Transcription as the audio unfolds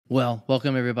Well,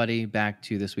 welcome everybody back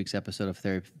to this week's episode of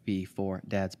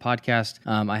Therapy4Dads Podcast.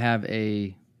 I have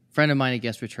a friend of mine, a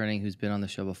guest returning, who's been on the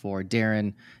show before,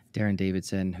 Darin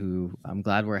Davidson, who I'm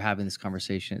glad we're having this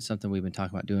conversation. It's something we've been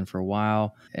talking about doing for a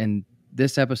while. And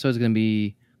this episode is going to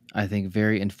be, I think,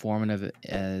 very informative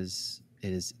as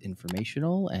it is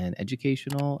informational and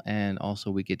educational. And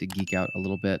also we get to geek out a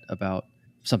little bit about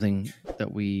something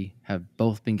that we have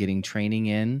both been getting training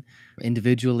in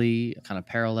individually, kind of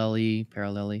paralleling,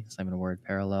 it's not even a word,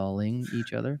 paralleling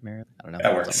each other. I don't know.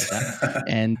 That works. Like that.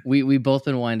 And we both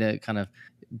been wanting to kind of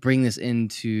bring this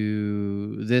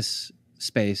into this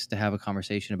space to have a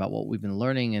conversation about what we've been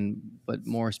learning, but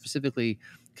more specifically,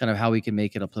 kind of how we can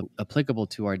make it applicable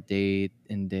to our day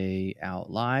in, day out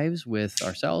lives with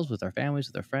ourselves, with our families,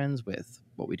 with our friends, with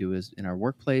what we do is in our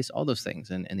workplace, all those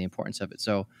things and the importance of it.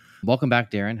 So welcome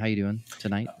back, Darin. How you doing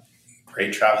tonight?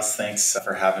 Great, Travis. Thanks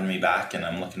for having me back, and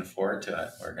I'm looking forward to it.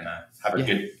 We're going to have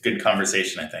a good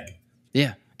conversation, I think.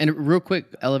 Yeah. And real quick,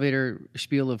 elevator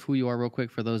spiel of who you are real quick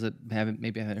for those that haven't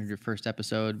heard your first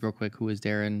episode. Real quick, who is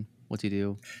Darin? What's he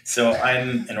do? So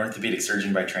I'm an orthopedic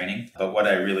surgeon by training, but what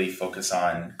I really focus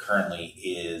on currently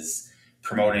is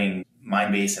promoting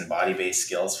mind-based and body-based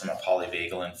skills from a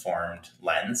polyvagal-informed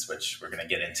lens, which we're going to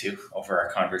get into over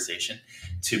our conversation,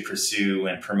 to pursue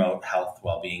and promote health,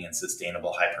 well-being, and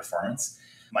sustainable high performance.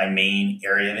 My main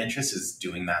area of interest is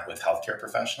doing that with healthcare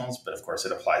professionals, but of course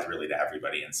it applies really to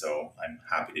everybody. And so I'm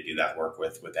happy to do that work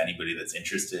with anybody that's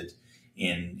interested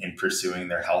in pursuing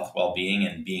their health, well-being,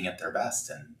 and being at their best.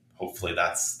 And hopefully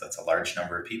that's a large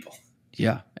number of people.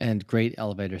 Yeah. And great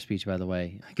elevator speech, by the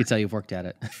way. I could tell you've worked at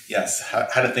it. Yes.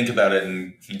 How to think about it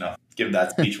and, give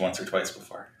that speech once or twice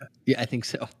before. Yeah, I think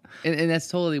so. And that's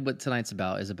totally what tonight's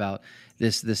about, is about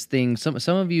this thing. Some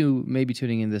of you may be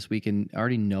tuning in this week and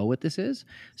already know what this is.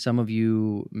 Some of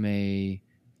you may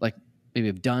maybe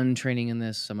have done training in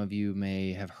this. Some of you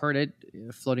may have heard it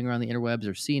floating around the interwebs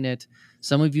or seen it.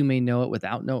 Some of you may know it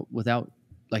without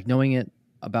knowing it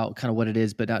about kind of what it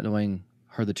is, but not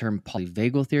heard the term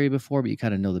polyvagal theory before, but you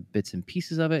kind of know the bits and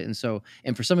pieces of it.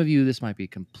 And for some of you, this might be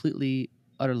completely,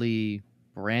 utterly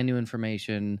brand new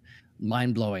information,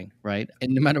 mind blowing, right?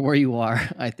 And no matter where you are,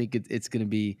 I think it's going to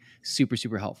be super,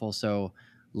 super helpful. So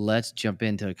let's jump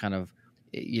into kind of,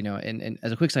 and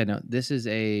as a quick side note, this is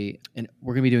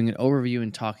we're going to be doing an overview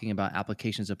and talking about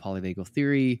applications of polyvagal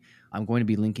theory. I'm going to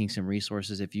be linking some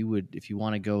resources. If you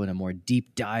want to go in a more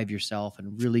deep dive yourself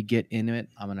and really get into it,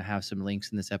 I'm going to have some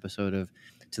links in this episode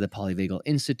to the Polyvagal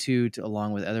Institute,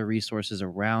 along with other resources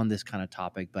around this kind of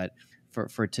topic. But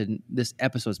for this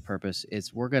episode's purpose,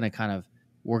 we're going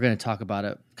to talk about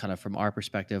it kind of from our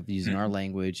perspective, using our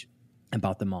language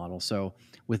about the model. So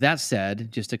with that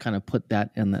said, just to kind of put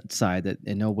that on that side, that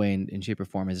in no way in shape or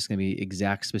form is this going to be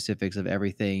exact specifics of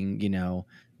everything,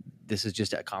 this is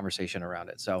just a conversation around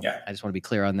it. So yeah. I just want to be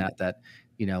clear on that,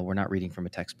 we're not reading from a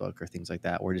textbook or things like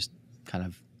that. We're just kind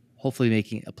of hopefully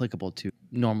making it applicable to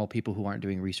normal people who aren't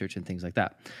doing research and things like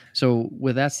that. So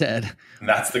with that said,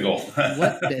 that's the goal.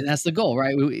 That's the goal,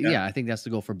 right? Yeah, I think that's the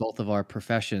goal for both of our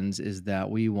professions, is that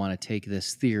we want to take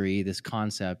this theory, this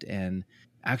concept, and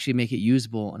actually make it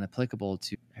usable and applicable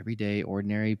to everyday,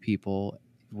 ordinary people,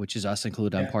 which is us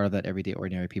included. I'm part of that everyday,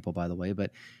 ordinary people, by the way, but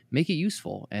make it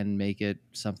useful and make it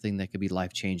something that could be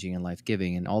life-changing and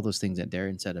life-giving, and all those things that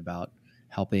Darin said about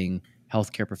helping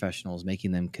healthcare professionals,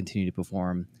 making them continue to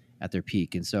perform at their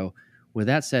peak. And so with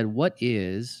that said, what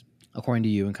is, according to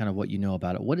you and kind of what you know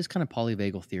about it, what is kind of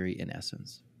polyvagal theory in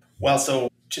essence? Well, so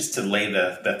just to lay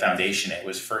the foundation, it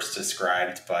was first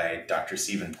described by Dr.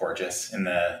 Stephen Porges in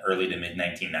the early to mid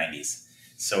 1990s.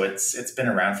 So it's been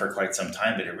around for quite some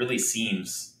time, but it really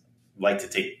seems like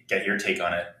to get your take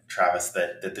on it, Travis,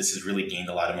 that this has really gained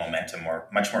a lot of momentum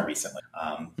much more recently.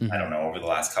 I don't know, over the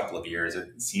last couple of years,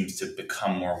 it seems to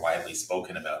become more widely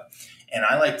spoken about. And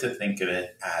I like to think of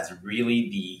it as really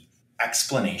the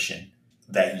explanation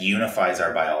that unifies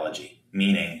our biology,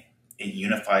 meaning it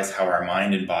unifies how our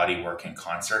mind and body work in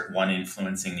concert, one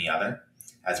influencing the other,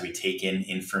 as we take in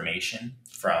information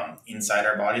from inside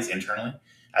our bodies internally,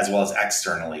 as well as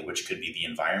externally, which could be the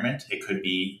environment. It could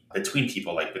be between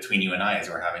people, like between you and I as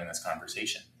we're having this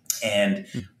conversation. And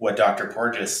what Dr.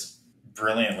 Porges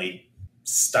brilliantly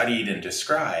studied and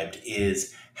described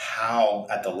is how,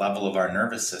 at the level of our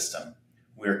nervous system,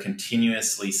 we're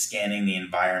continuously scanning the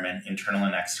environment, internal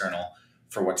and external,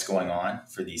 for what's going on,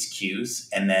 for these cues.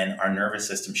 And then our nervous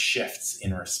system shifts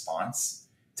in response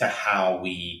to how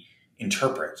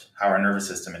our nervous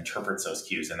system interprets those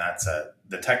cues. And that's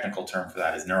the technical term for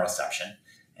that is neuroception.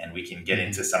 And we can get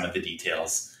into some of the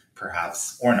details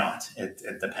perhaps, or not.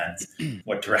 It depends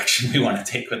what direction we want to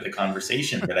take with the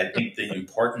conversation. But I think the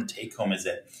important take home is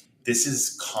that this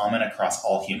is common across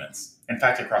all humans, in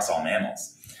fact, across all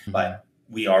mammals. But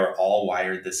we are all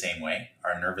wired the same way.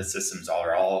 Our nervous systems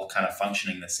are all kind of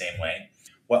functioning the same way.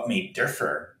 What may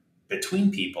differ between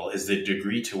people is the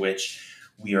degree to which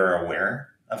we are aware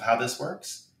of how this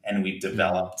works. And we've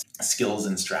developed skills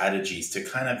and strategies to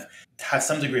kind of have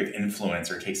some degree of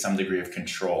influence or take some degree of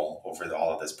control over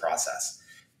all of this process.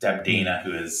 Deb Dana,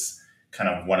 who is kind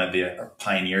of one of the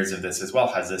pioneers of this as well,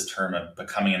 has this term of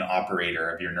becoming an operator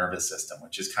of your nervous system,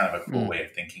 which is kind of a cool way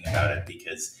of thinking about it,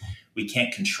 because we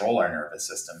can't control our nervous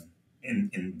system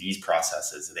in these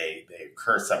processes. They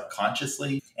occur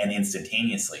subconsciously and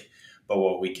instantaneously. But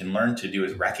what we can learn to do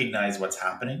is recognize what's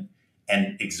happening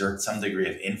and exert some degree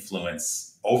of influence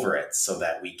over it so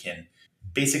that we can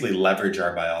basically leverage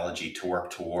our biology to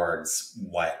work towards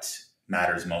what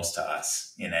matters most to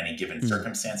us in any given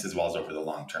circumstance, as well as over the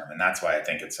long term. And that's why I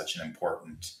think it's such an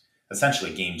important,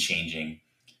 essentially game-changing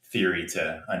theory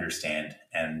to understand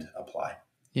and apply.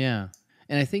 Yeah.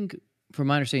 And I think from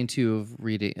my understanding too of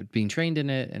reading, being trained in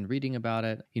it and reading about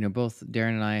it, both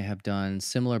Darin and I have done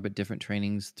similar but different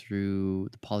trainings through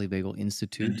the Polyvagal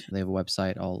Institute. They have a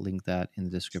website. I'll link that in the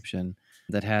description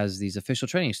that has these official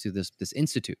trainings through this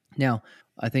institute. Now,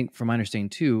 I think from my understanding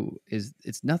too is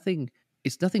it's nothing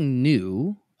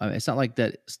new. It's not like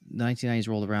that 1990s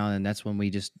rolled around and that's when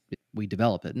we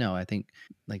develop it. No, I think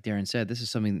like Darin said, this is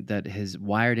something that has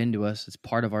wired into us. It's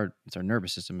part of it's our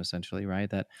nervous system essentially, right?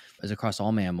 That is across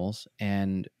all mammals.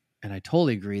 And I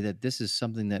totally agree that this is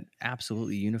something that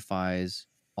absolutely unifies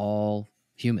all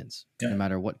humans, no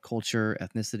matter what culture,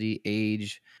 ethnicity,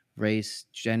 age, race,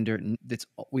 gender.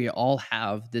 We all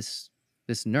have this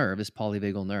nerve, this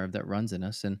polyvagal nerve that runs in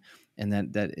us, and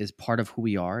that is part of who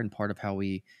we are and part of how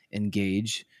we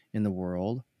engage in the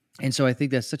world. And so I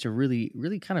think that's such a really,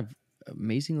 really kind of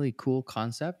amazingly cool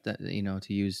concept that,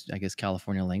 to use, I guess,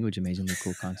 California language, amazingly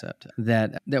cool concept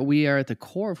that we are at the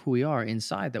core of who we are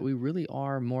inside, that we really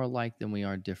are more alike than we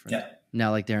are different. Yeah.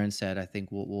 Now, like Darin said, I think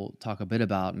we'll talk a bit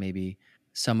about maybe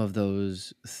some of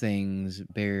those things,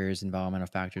 barriers, environmental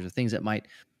factors, or things that might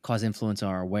cause influence on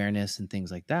our awareness and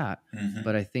things like that.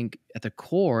 But I think at the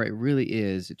core, it really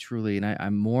is, it truly, and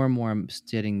I'm more and more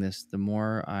studying this, the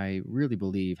more I really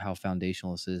believe how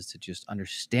foundational this is to just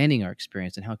understanding our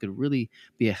experience and how it could really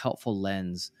be a helpful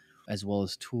lens as well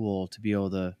as tool to be able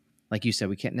to, like you said,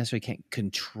 we can't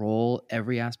control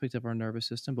every aspect of our nervous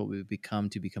system, but we become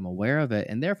aware of it,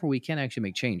 and therefore we can actually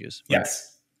make changes. Right?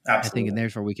 Yes. Absolutely. I think, and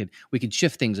therefore we could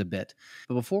shift things a bit.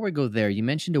 But before we go there, you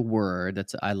mentioned a word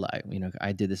that's I like.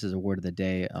 I did this as a word of the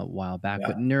day a while back,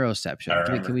 but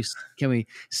neuroception. Can we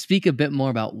speak a bit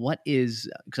more about what is?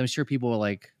 Because I'm sure people are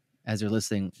like, as they're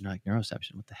listening, like,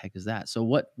 neuroception. What the heck is that? So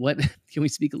what can we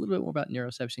speak a little bit more about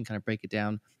neuroception? Kind of break it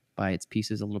down by its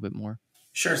pieces a little bit more.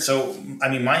 Sure. So,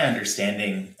 my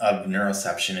understanding of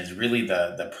neuroception is really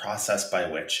the process by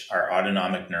which our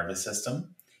autonomic nervous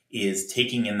system is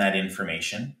taking in that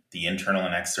information, the internal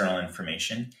and external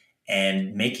information,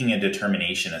 and making a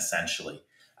determination essentially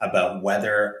about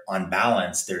whether on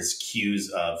balance there's cues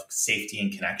of safety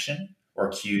and connection or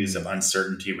cues of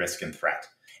uncertainty, risk, and threat.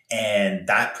 And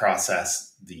that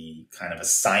process, the kind of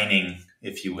assigning,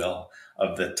 if you will,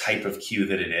 of the type of cue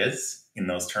that it is in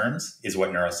those terms is what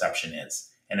neuroception is.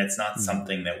 And it's not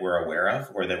something that we're aware of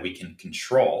or that we can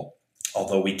control,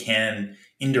 although we can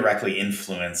indirectly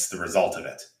influence the result of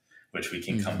it, which we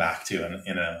can come back to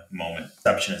in a moment.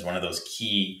 Perception is one of those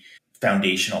key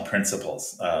foundational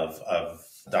principles of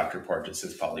Dr.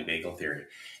 Porges's polyvagal theory.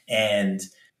 And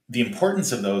the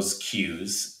importance of those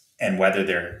cues and whether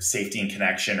they're safety and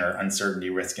connection or uncertainty,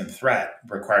 risk, and threat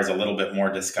requires a little bit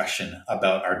more discussion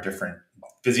about our different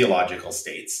physiological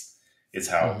states, is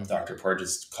how Dr.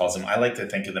 Porges calls them. I like to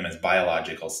think of them as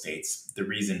biological states. The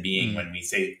reason being, when we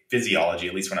say physiology,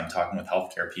 at least when I'm talking with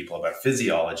healthcare people about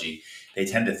physiology, they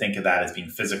tend to think of that as being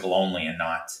physical only and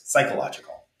not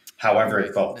psychological. However,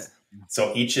 it's both.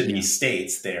 So each of these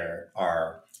states, there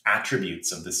are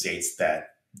attributes of the states that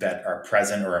are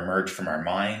present or emerge from our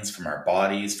minds, from our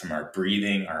bodies, from our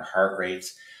breathing, our heart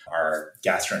rate, our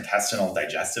gastrointestinal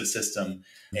digestive system,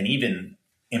 and even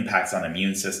impacts on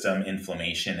immune system,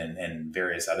 inflammation, and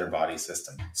various other body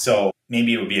systems. So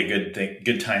maybe it would be a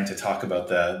good time to talk about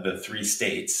the three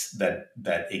states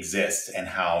that exist and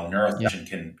how neuroception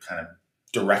can kind of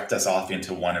direct us off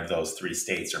into one of those three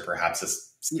states, or perhaps a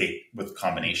state with a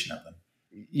combination of them.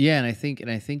 Yeah, and I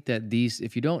think that these,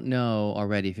 if you don't know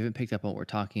already, if you haven't picked up on what we're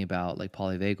talking about, like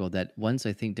polyvagal, that once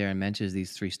I think Darin mentions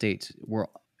these three states,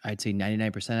 I'd say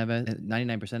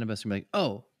 99% of us are like,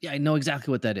 oh, yeah, I know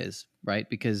exactly what that is, right?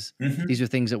 Because Hmm. these are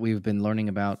things that we've been learning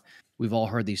about. We've all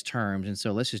heard these terms. And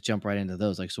so let's just jump right into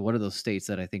those. Like, so what are those states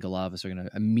that I think a lot of us are going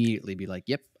to immediately be like,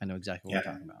 yep, I know exactly what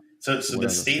Yeah. we're talking about. So What the are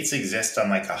those states states? exist on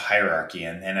like a hierarchy,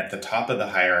 and at the top of the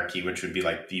hierarchy, which would be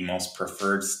like the most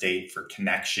preferred state for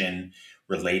connection,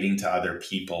 relating to other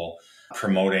people,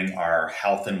 promoting our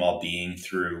health and well-being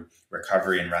through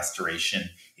recovery and restoration,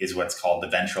 is what's called the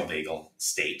ventral vagal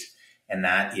state. And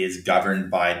that is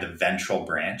governed by the ventral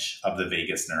branch of the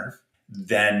vagus nerve.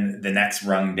 Then the next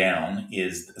rung down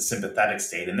is the sympathetic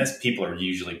state. And this people are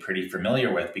usually pretty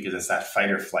familiar with because it's that fight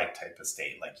or flight type of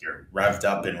state. Like you're revved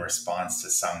up in response to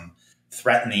some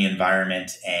threat in the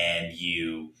environment and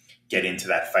you get into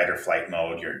that fight or flight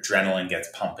mode. Your adrenaline gets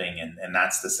pumping, and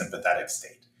that's the sympathetic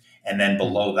state. And then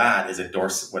below that is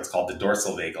what's called the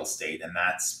dorsal vagal state. And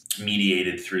that's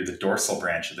mediated through the dorsal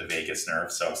branch of the vagus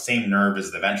nerve. So same nerve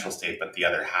as the ventral state, but the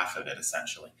other half of it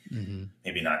essentially. Mm-hmm.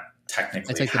 Maybe not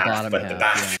technically It's like half, the bottom but half, the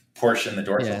back portion, the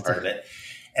dorsal part of it.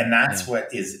 And that's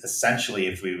what is essentially,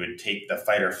 if we would take the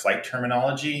fight or flight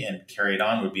terminology and carry it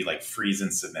on, would be like freeze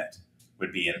and submit,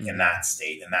 would be in that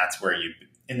state. And that's where you,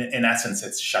 in essence,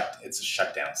 it's a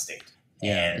shutdown state.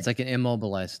 Yeah, and it's like an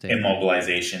immobilized state.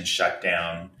 Immobilization,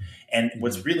 shutdown. And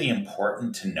what's really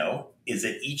important to note is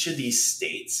that each of these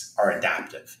states are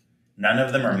adaptive. None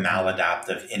of them are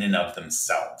maladaptive in and of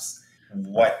themselves.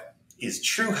 What is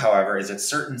true, however, is that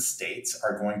certain states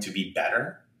are going to be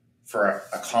better for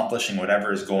accomplishing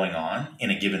whatever is going on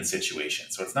in a given situation.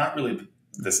 So it's not really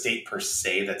the state per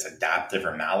se that's adaptive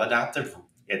or maladaptive.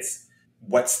 It's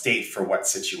what state for what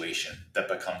situation that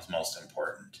becomes most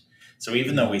important. So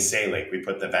even though we say, like, we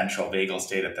put the ventral vagal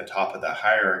state at the top of the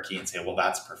hierarchy and say, well,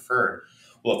 that's preferred.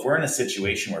 Well, if we're in a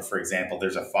situation where, for example,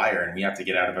 there's a fire and we have to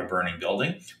get out of a burning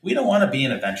building, we don't want to be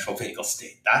in a ventral vagal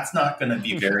state. That's not going to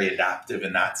be very adaptive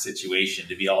in that situation,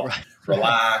 to be all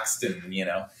relaxed and,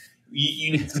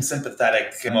 you need some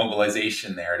sympathetic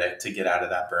mobilization there to get out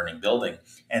of that burning building.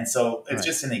 And so it's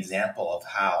just an example of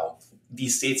how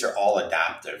these states are all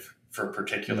adaptive for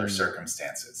particular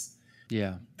circumstances.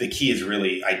 Yeah. The key is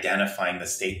really identifying the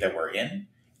state that we're in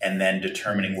and then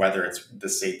determining whether it's the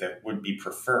state that would be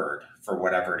preferred for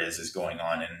whatever it is going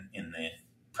on in the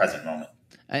present moment.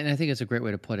 And I think it's a great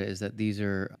way to put it, is that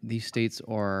these states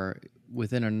are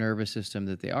within our nervous system,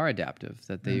 that they are adaptive,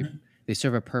 that they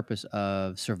serve a purpose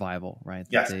of survival, right?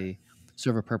 That they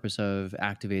serve a purpose of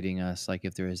activating us, like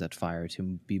if there is that fire, to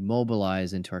be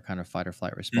mobilized into our kind of fight or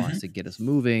flight response, to get us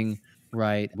moving,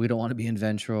 right? We don't want to be in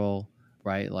ventral,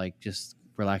 right? Like just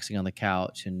relaxing on the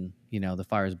couch and, the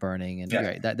fire is burning, and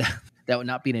right, that would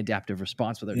not be an adaptive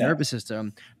response with our nervous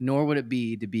system, nor would it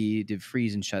be to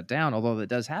freeze and shut down. Although that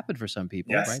does happen for some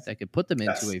people, right? That could put them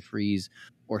into a freeze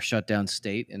or shutdown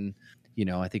state. And,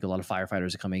 I think a lot of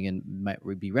firefighters are coming in, might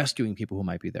be rescuing people who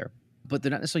might be there, but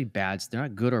they're not necessarily bad. They're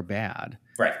not good or bad,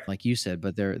 right? Like you said,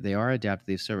 but they are adaptive.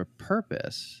 They serve a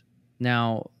purpose.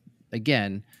 Now,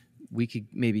 again, we could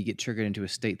maybe get triggered into a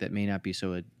state that may not be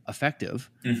so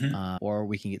effective, or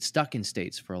we can get stuck in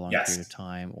states for a long period of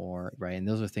time, and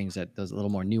those are things that there's a little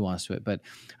more nuance to it. But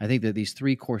I think that these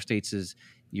three core states is,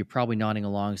 you're probably nodding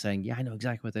along saying, yeah, I know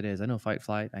exactly what that is. I know fight,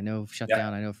 flight, I know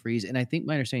shutdown, I know freeze. And I think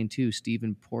my understanding too,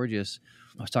 Stephen Porges,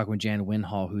 I was talking with Jan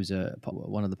Winhall, who's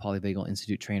one of the Polyvagal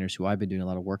Institute trainers who I've been doing a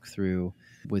lot of work through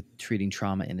with treating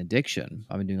trauma and addiction.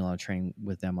 I've been doing a lot of training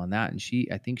with them on that. And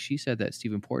I think she said that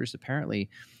Stephen Porges, apparently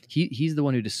he's the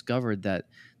one who discovered that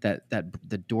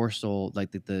the dorsal,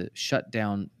 like the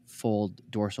shutdown fold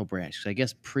dorsal branch. Because I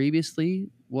guess previously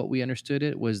what we understood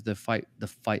it was the fight,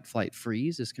 flight,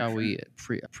 freeze is how we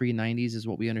pre 90s is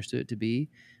what we understood it to be.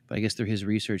 But I guess through his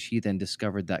research, he then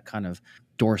discovered that kind of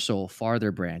dorsal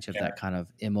farther branch of that kind of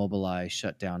immobilized,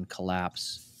 shutdown,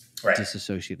 collapse,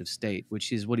 dissociative state,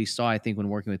 which is what he saw, I think, when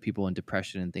working with people in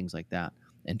depression and things like that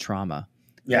and trauma.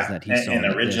 Yeah. And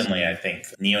originally, I think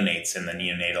neonates in the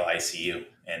neonatal ICU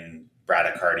and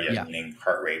bradycardia, meaning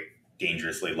heart rate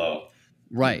dangerously low.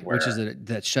 Right, which is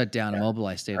that shutdown,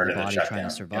 immobilized state of the body trying to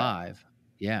survive.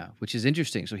 Yeah, which is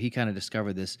interesting. So he kind of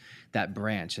discovered that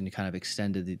branch and kind of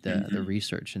extended the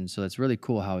research, and so it's really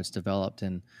cool how it's developed.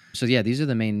 And so these are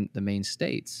the main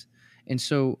states. And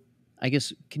so I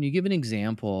guess, can you give an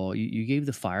example? You gave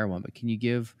the fire one, but can you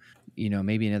give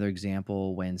maybe another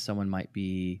example when someone might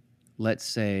be, let's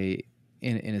say,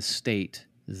 in a state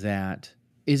that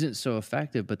isn't so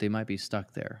effective, but they might be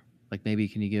stuck there? Like maybe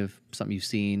can you give something you've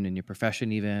seen in your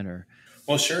profession even, or?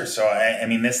 Well, sure. So, I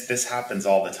mean, this happens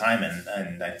all the time.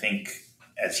 And I think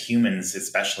as humans,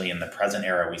 especially in the present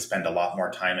era, we spend a lot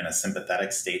more time in a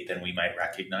sympathetic state than we might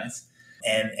recognize.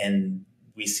 And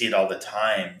we see it all the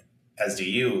time as do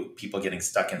you, people getting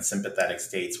stuck in sympathetic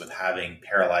states with having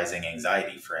paralyzing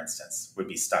anxiety, for instance, would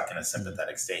be stuck in a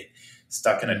sympathetic state.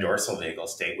 Stuck in a dorsal vagal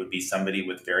state would be somebody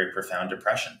with very profound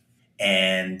depression.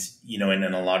 And,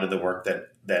 in a lot of the work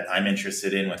that I'm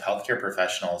interested in with healthcare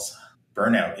professionals,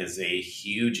 burnout is a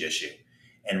huge issue.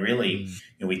 And really,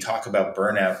 we talk about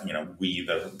burnout, we,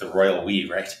 the royal we,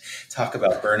 right? Talk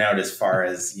about burnout as far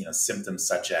as, symptoms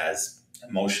such as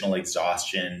emotional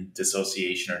exhaustion,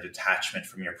 dissociation or detachment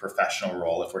from your professional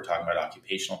role. If we're talking about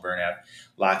occupational burnout,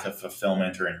 lack of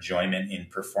fulfillment or enjoyment in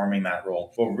performing that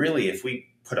role. Well, really, if we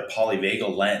put a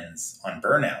polyvagal lens on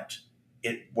burnout,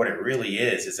 what it really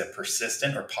is a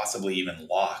persistent or possibly even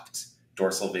locked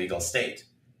dorsal vagal state.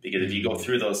 Because if you go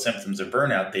through those symptoms of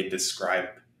burnout, they describe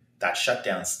that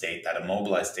shutdown state, that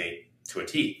immobilized state to a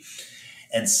T.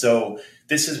 And so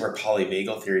this is where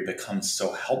polyvagal theory becomes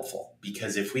so helpful,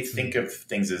 because if we think of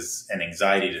things as an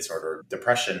anxiety disorder,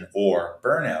 depression, or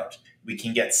burnout, we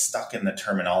can get stuck in the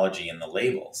terminology and the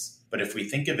labels. But if we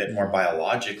think of it more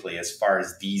biologically, as far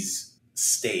as these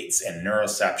states and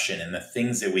neuroception and the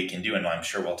things that we can do, and I'm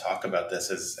sure we'll talk about this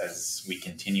as we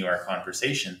continue our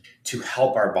conversation, to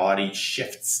help our body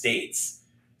shift states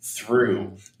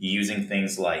through using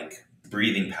things like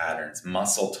breathing patterns,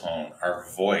 muscle tone, our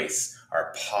voice,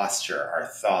 our posture, our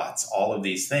thoughts, all of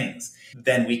these things,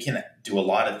 then we can do a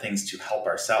lot of things to help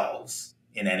ourselves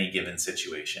in any given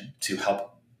situation, to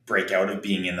help break out of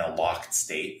being in a locked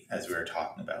state, as we were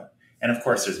talking about. And of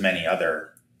course, there's many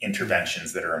other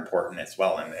interventions that are important as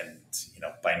well. And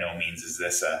by no means is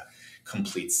this a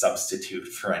complete substitute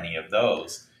for any of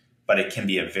those, but it can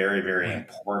be a very, very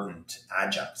important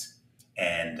adjunct.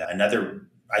 And another,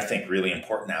 I think, really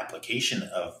important application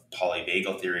of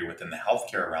polyvagal theory within the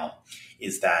healthcare realm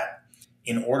is that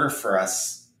in order for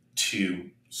us to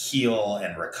heal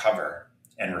and recover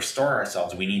and restore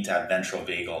ourselves, we need to have ventral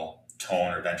vagal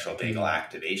tone or ventral vagal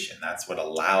activation. That's what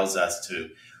allows us to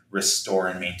restore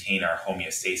and maintain our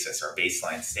homeostasis, our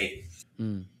baseline state.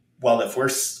 Well, if we're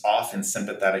off in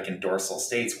sympathetic and dorsal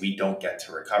states, we don't get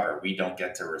to recover. We don't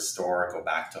get to restore or go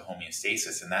back to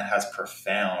homeostasis. And that has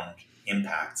profound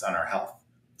impacts on our health,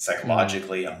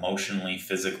 psychologically, emotionally,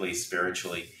 physically,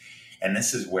 spiritually. And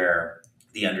this is where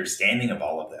the understanding of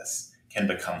all of this can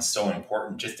become so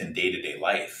important just in day-to-day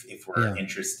life if we're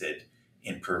interested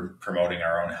in promoting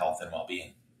our own health and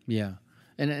well-being. Yeah.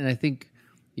 And I think,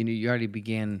 you already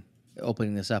began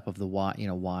opening this up of the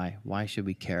why, why should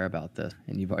we care about this?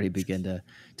 And you've already begun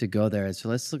to go there. So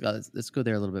let's go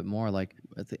there a little bit more. Like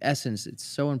at the essence, it's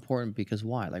so important because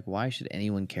why? Like, why should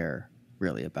anyone care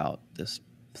really about this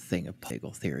thing of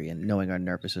polyvagal theory and knowing our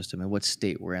nervous system and what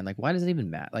state we're in? Like, why does it even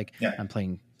matter? Like, I'm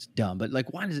playing dumb, but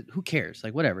like, why does it, who cares?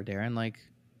 Like, whatever, Darin, like,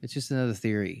 it's just another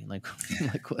theory. Like,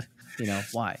 what,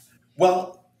 why?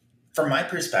 Well, from my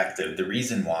perspective, the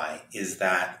reason why is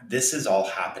that this is all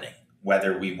happening,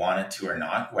 whether we want it to or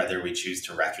not, whether we choose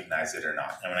to recognize it or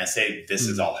not. And when I say this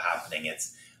is all happening,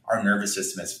 it's our nervous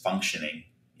system is functioning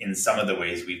in some of the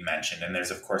ways we've mentioned. And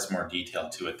there's, of course, more detail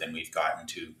to it than we've gotten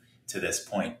to this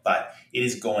point. But it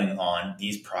is going on.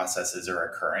 These processes are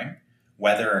occurring,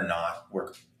 whether or not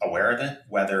we're aware of it,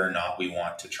 whether or not we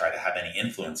want to try to have any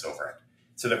influence over it.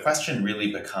 So the question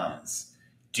really becomes,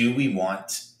 do we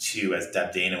want to, as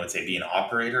Deb Dana would say, be an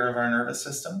operator of our nervous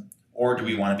system? Or do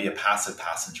we want to be a passive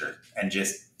passenger and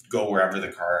just go wherever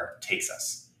the car takes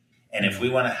us? And if we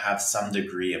want to have some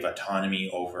degree of autonomy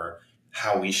over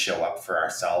how we show up for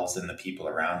ourselves and the people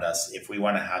around us, if we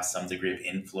want to have some degree of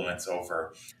influence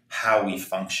over how we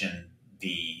function,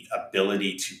 the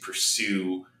ability to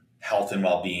pursue health and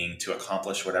well-being, to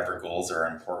accomplish whatever goals are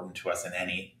important to us in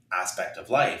any aspect of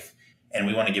life, and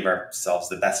we want to give ourselves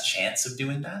the best chance of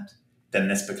doing that, then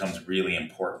this becomes really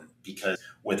important, because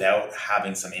without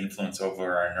having some influence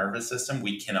over our nervous system,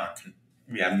 we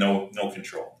have no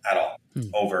control at all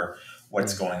over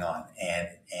what's going on.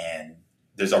 And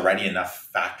there's already enough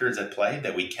factors at play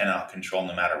that we cannot control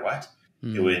no matter what.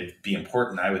 It would be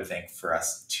important, I would think, for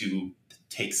us to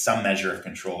take some measure of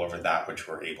control over that which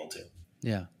we're able to.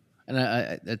 Yeah. And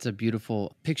I that's a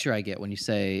beautiful picture I get when you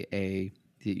say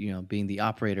being the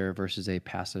operator versus a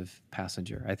passive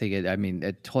passenger. I think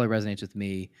it totally resonates with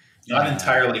me. Not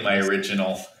entirely my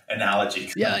original analogy.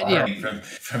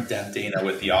 From Deb Dana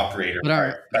with the operator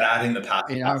part, but adding the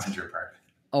passenger part.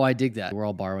 Oh, I dig that. We're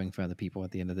all borrowing from other people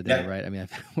at the end of the day, right? I mean,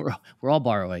 we're all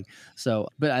borrowing. So,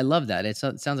 but I love that. It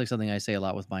sounds like something I say a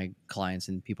lot with my clients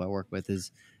and people I work with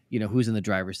is, who's in the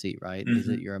driver's seat, right? Is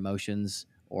it your emotions?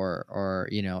 Or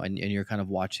and you're kind of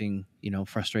watching,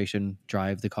 frustration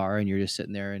drive the car, and you're just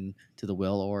sitting there and to the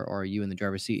wheel, or are you in the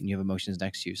driver's seat and you have emotions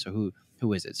next to you? So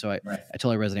who is it? So I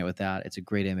totally resonate with that. It's a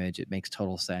great image. It makes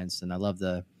total sense. And I love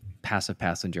the passive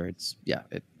passenger.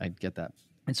 I get that.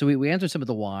 And so we answered some of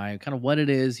the why, kind of what it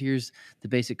is. Here's the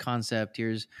basic concept.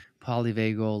 Here's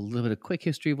polyvagal, a little bit of quick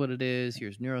history of what it is.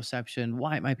 Here's neuroception,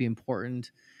 why it might be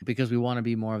important, because we want to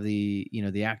be more of the,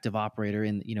 the active operator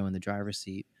in the driver's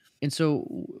seat. And so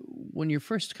when you're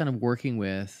first kind of working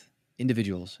with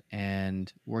individuals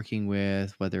and working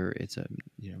with whether it's a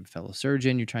fellow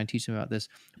surgeon, you're trying to teach them about this,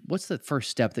 what's the first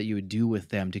step that you would do with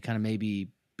them to kind of maybe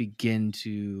begin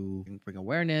to bring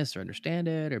awareness or understand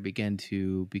it or begin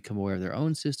to become aware of their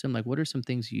own system? Like, what are some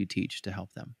things you teach to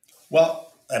help them?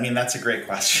 Well, I mean, that's a great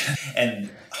question and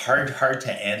hard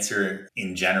to answer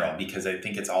in general, because I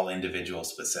think it's all individual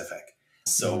specific.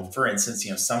 So for instance,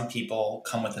 some people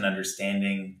come with an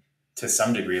understanding to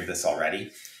some degree of this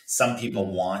already. Some people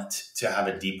want to have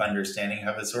a deep understanding of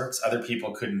how this works. Other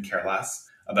people couldn't care less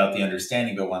about the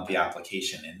understanding, but want the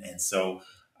application. And so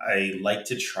I like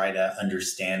to try to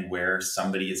understand where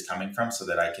somebody is coming from so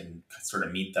that I can sort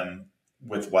of meet them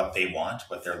with what they want,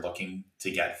 what they're looking to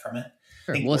get from it.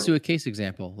 Sure. Well, let's do a case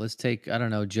example. Let's take, I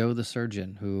don't know, Joe the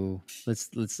surgeon, who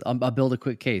I'll build a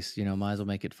quick case, might as well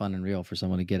make it fun and real for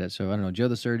someone to get it. So I don't know, Joe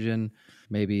the surgeon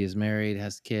maybe is married,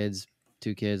 has kids,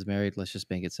 2 kids, married. Let's just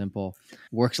make it simple.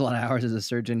 Works a lot of hours as a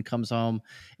surgeon, comes home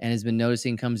and has been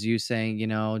noticing, comes to you saying,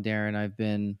 Darin, I've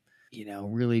been,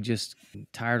 really just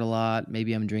tired a lot.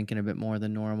 Maybe I'm drinking a bit more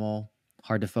than normal,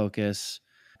 hard to focus,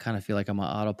 kind of feel like I'm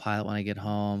on autopilot when I get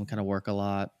home, kind of work a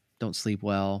lot, don't sleep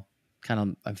well,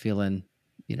 I'm feeling,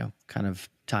 kind of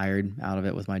tired out of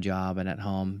it with my job and at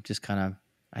home, just I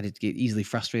just get easily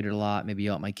frustrated a lot, maybe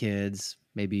yell at my kids,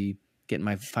 maybe get in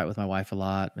my fight with my wife a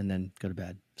lot and then go to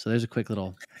bed. So there's a quick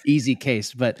little easy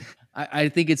case, but I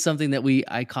think it's something that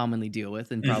I commonly deal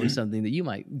with and probably something that you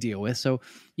might deal with. So,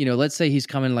 let's say he's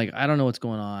coming like, I don't know what's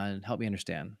going on. Help me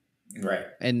understand. Right.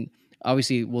 And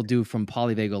obviously we'll do from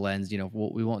polyvagal lens,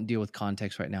 we won't deal with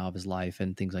context right now of his life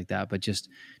and things like that, but just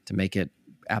to make it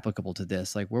applicable to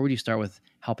this, like where would you start with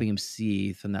helping him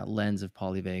see from that lens of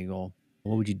polyvagal?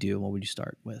 What would you do? What would you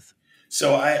start with?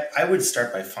 So I would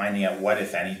start by finding out what,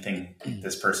 if anything,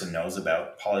 this person knows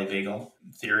about polyvagal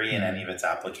theory and any of its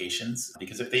applications.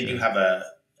 Because if they do have a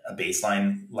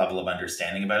baseline level of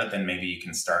understanding about it, then maybe you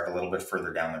can start a little bit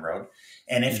further down the road.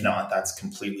 And if not, that's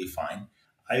completely fine.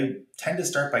 I tend to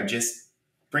start by just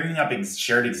bringing up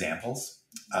shared examples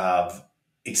of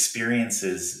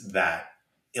experiences that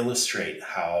illustrate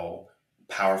how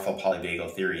powerful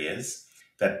polyvagal theory is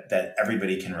that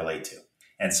everybody can relate to.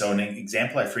 And so an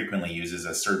example I frequently use is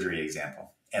a surgery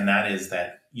example. And that is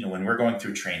that, when we're going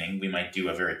through training, we might do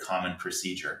a very common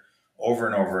procedure over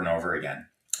and over and over again.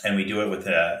 And we do it with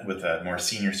a more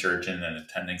senior surgeon and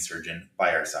attending surgeon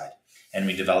by our side. And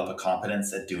we develop a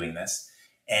competence at doing this.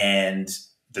 And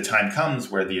the time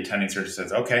comes where the attending surgeon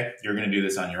says, okay, you're going to do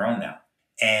this on your own now.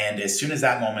 And as soon as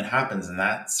that moment happens and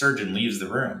that surgeon leaves the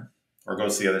room or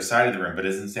goes to the other side of the room, but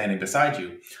isn't standing beside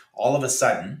you, all of a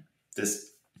sudden, this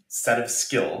set of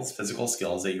skills, physical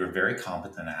skills that you're very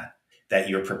competent at, that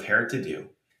you're prepared to do,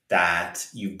 that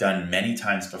you've done many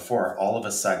times before, all of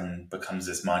a sudden becomes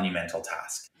this monumental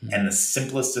task. And the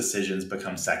simplest decisions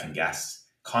become second guessed.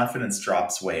 Confidence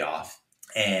drops way off.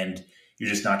 And you're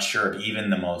just not sure of even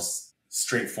the most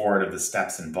straightforward of the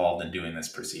steps involved in doing this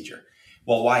procedure.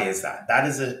 Well, why is that? That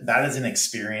is an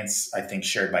experience, I think,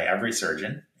 shared by every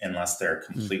surgeon, unless they're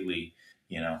completely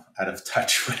out of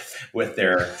touch with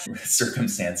their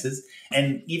circumstances.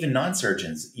 And even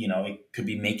non-surgeons, it could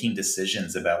be making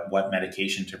decisions about what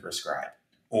medication to prescribe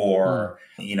or,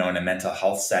 in a mental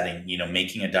health setting,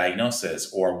 making a diagnosis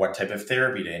or what type of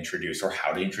therapy to introduce or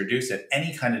how to introduce it,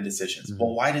 any kind of decisions.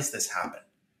 Well, why does this happen?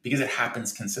 Because it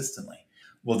happens consistently.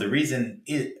 Well, the reason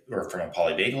or from a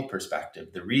polyvagal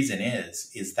perspective, the reason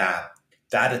is that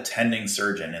attending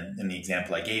surgeon, in the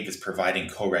example I gave, is providing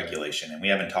co-regulation. And we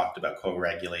haven't talked about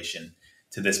co-regulation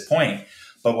to this point,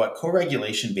 but what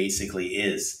co-regulation basically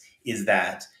is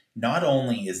that not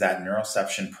only is that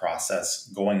neuroception process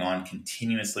going on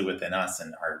continuously within us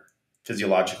and our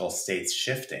physiological states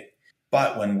shifting,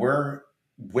 but when we're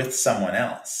with someone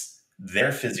else,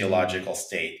 their physiological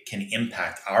state can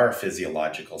impact our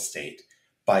physiological state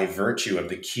by virtue of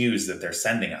the cues that they're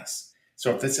sending us.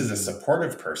 So if this is a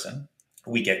supportive person,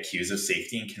 we get cues of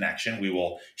safety and connection. We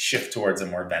will shift towards a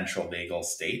more ventral vagal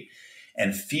state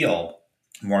and feel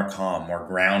more calm, more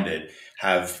grounded,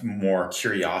 have more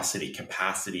curiosity,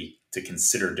 capacity to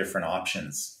consider different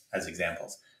options as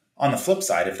examples. On the flip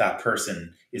side, if that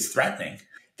person is threatening,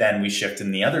 then we shift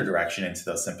in the other direction into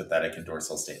those sympathetic and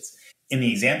dorsal states. In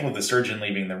the example of the surgeon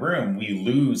leaving the room, we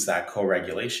lose that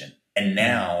co-regulation and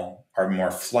now are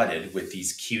more flooded with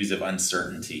these cues of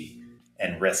uncertainty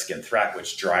and risk and threat,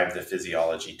 which drive the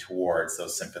physiology towards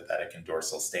those sympathetic and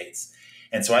dorsal states.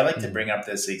 And so I like to bring up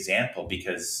this example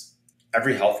because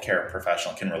every healthcare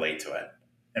professional can relate to it.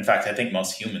 In fact, I think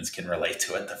most humans can relate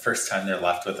to it the first time they're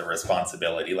left with a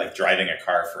responsibility, like driving a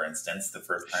car, for instance, the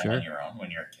first time on your own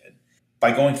when you're a kid.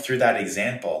 By going through that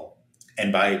example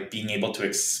and by being able to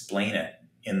explain it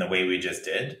in the way we just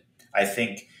did, I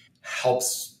think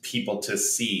helps people to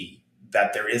see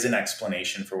that there is an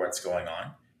explanation for what's going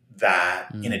on,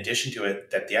 that in addition to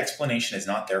it, that the explanation is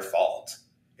not their fault.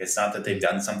 It's not that they've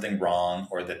done something wrong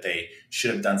or that they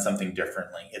should have done something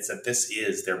differently. It's that this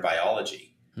is their biology.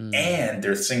 And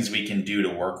there's things we can do to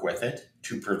work with it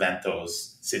to prevent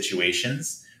those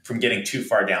situations from getting too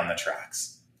far down the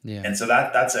tracks. Yeah. And so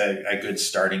that's a good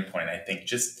starting point, I think,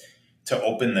 just to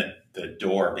open the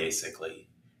door basically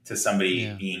to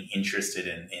somebody being interested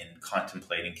in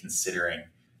contemplating, considering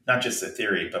not just the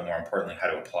theory, but more importantly,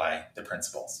 how to apply the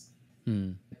principles.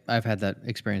 I've had that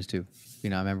experience too. I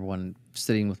remember when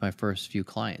sitting with my first few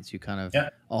clients, you kind of,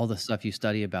 all the stuff you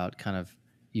study about kind of,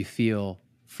 you feel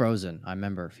frozen. I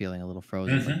remember feeling a little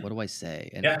frozen. Like, what do I say?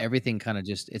 And everything kind of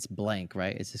just, it's blank,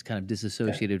 right? It's this kind of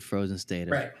disassociated frozen state.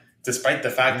 Right. Despite the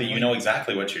fact that you know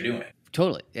exactly what you're doing.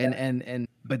 Totally.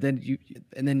 But then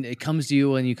then it comes to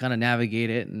you and you kind of navigate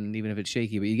it. And even if it's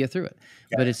shaky, but you get through it.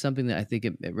 Yeah. But it's something that I think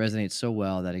it resonates so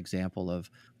well, that example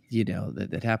of,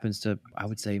 that happens to, I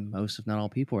would say, most, if not all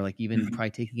people, or like even probably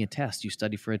taking a test. You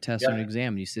study for a test or an exam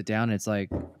and you sit down and it's like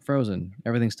frozen.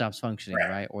 Everything stops functioning,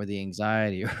 right? Or the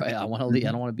anxiety, right? I want to leave.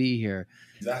 I don't want to be here.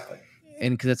 Exactly.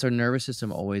 And because that's our nervous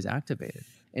system always activated.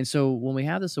 And so when we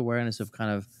have this awareness of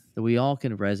kind of that we all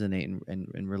can resonate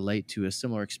and relate to a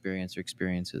similar experience or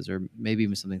experiences, or maybe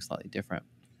even something slightly different.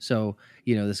 So,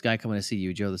 this guy coming to see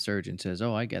you, Joe the surgeon, says,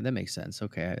 oh, I get that, makes sense.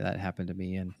 Okay, that happened to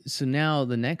me. And so now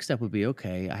the next step would be,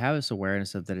 okay, I have this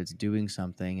awareness of that it's doing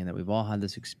something and that we've all had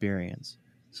this experience.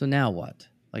 So now what?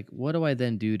 Like, what do I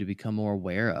then do to become more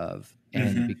aware of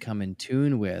and become in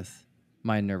tune with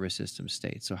my nervous system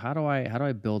state? So how do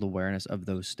I build awareness of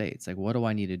those states? Like, what do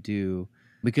I need to do?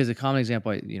 Because a common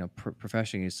example,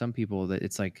 professionally, is some people that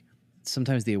it's like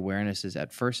sometimes the awareness is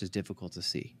at first is difficult to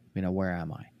see. Where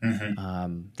am I?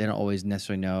 They don't always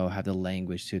necessarily have the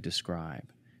language to describe.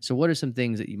 So what are some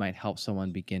things that you might help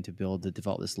someone begin to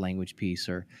develop this language piece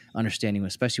or understanding,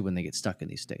 especially when they get stuck in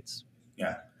these states?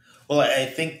 Yeah. Well, I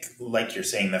think, like you're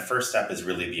saying, the first step is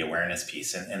really the awareness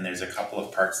piece. And there's a couple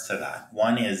of parts to that.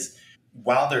 One is,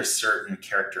 while there's certain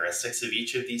characteristics of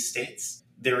each of these states,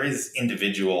 there is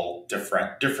individual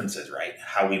differences, right?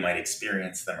 How we might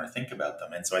experience them or think about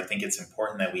them. And so I think it's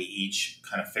important that we each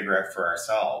kind of figure out for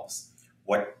ourselves,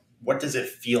 what does it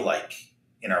feel like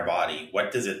in our body?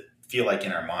 What does it feel like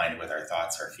in our mind with our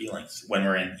thoughts, our feelings when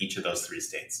we're in each of those three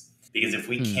states? Because if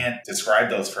we can't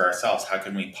describe those for ourselves, how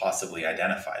can we possibly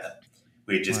identify them?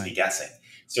 We'd just be guessing.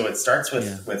 So it starts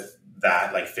with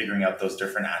that, like figuring out those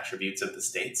different attributes of the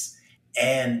states.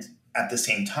 And at the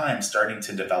same time, starting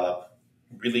to develop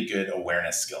really good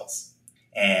awareness skills.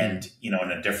 And, in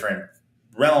a different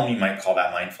realm, you might call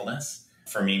that mindfulness.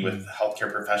 For me, with healthcare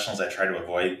professionals, I try to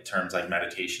avoid terms like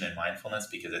meditation and mindfulness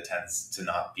because it tends to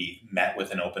not be met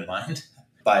with an open mind.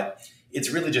 But it's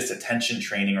really just attention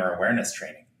training or awareness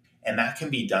training. And that can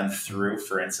be done through,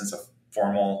 for instance, a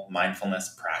formal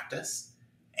mindfulness practice.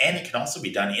 And it can also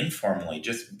be done informally,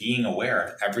 just being aware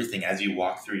of everything as you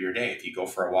walk through your day. If you go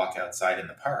for a walk outside in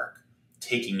the park,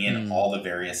 taking in all the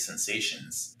various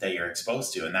sensations that you're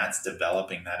exposed to. And that's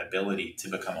developing that ability to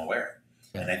become aware.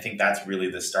 Yeah. And I think that's really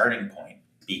the starting point,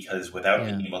 because without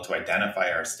being able to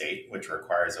identify our state, which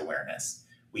requires awareness,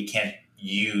 we can't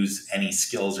use any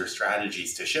skills or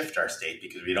strategies to shift our state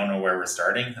because we don't know where we're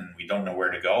starting and we don't know where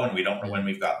to go and we don't know when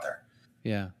we've got there.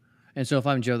 Yeah. And so if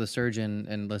I'm Joe the surgeon,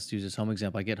 and let's use this home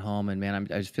example, I get home and man,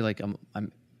 I just feel like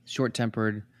I'm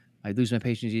short-tempered. I lose my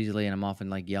patience easily, and I'm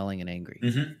often like yelling and angry.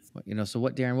 So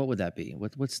Darin, what would that be?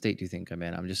 What state do you think I'm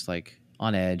in? I'm just like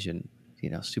on edge and,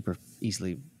 super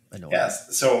easily annoyed.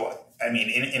 Yes. So, I mean,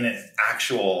 in an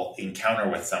actual encounter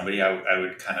with somebody, I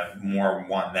would kind of more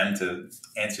want them to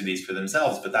answer these for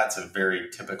themselves, but that's a very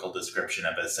typical description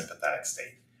of a sympathetic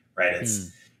state, right?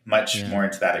 It's much more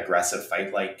into that aggressive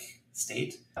fight-like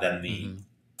state than the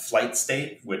flight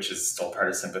state, which is still part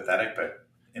of sympathetic, but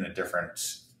in a different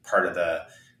part of the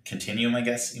continuum, I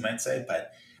guess you might say.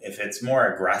 But if it's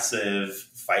more aggressive,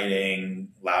 fighting,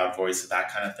 loud voice,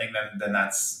 that kind of thing, then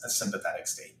that's a sympathetic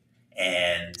state.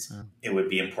 And it would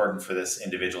be important for this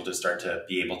individual to start to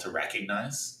be able to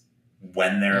recognize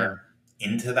when they're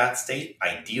into that state,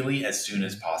 ideally as soon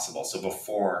as possible. So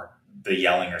before the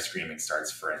yelling or screaming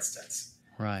starts, for instance.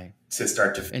 Right. to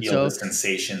start to And feel the so,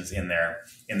 sensations in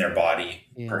their body,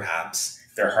 yeah. perhaps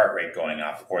their heart rate going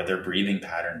up or their breathing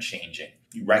pattern changing,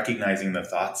 recognizing the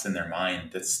thoughts in their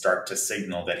mind that start to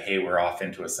signal that, hey, we're off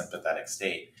into a sympathetic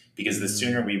state. Because the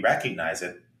sooner we recognize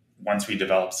it, once we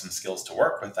develop some skills to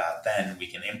work with that, then we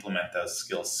can implement those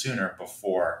skills sooner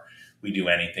before we do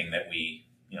anything that we,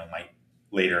 might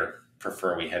later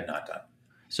prefer we had not done.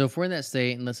 So if we're in that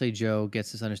state, and let's say Joe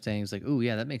gets this understanding, it's like, oh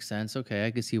yeah, that makes sense. Okay,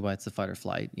 I can see why it's the fight or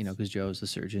flight. Because Joe's a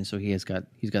surgeon, so he's got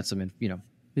some,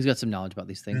 he's got some knowledge about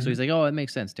these things. So he's like, oh, it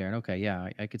makes sense, Darin. Okay, yeah,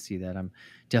 I could see that. I'm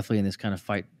definitely in this kind of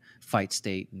fight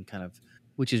state, and kind of,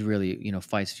 which is really,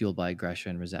 fights fueled by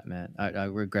aggression, resentment,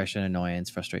 aggression, annoyance,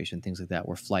 frustration, things like that.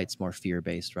 Where flight's more fear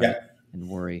based, right, and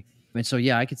worry. And so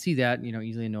yeah, I could see that.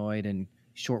 Easily annoyed and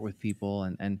short with people,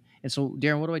 and so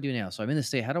Darin, what do I do now? So I'm in this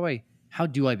state. How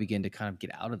do I begin to kind of get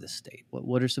out of this state?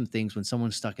 What are some things when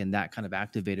someone's stuck in that kind of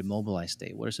activated, mobilized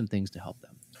state? What are some things to help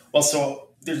them? Well, so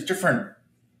there's different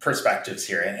perspectives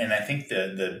here. And I think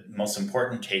the most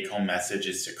important take-home message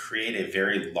is to create a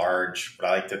very large, what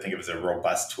I like to think of as a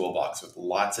robust toolbox with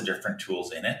lots of different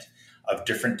tools in it of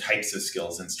different types of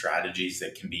skills and strategies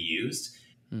that can be used.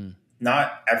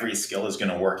 Not every skill is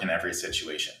going to work in every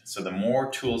situation. So the more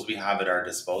tools we have at our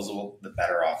disposal, the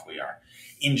better off we are.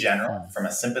 In general, from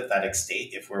a sympathetic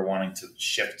state, if we're wanting to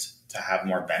shift to have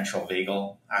more ventral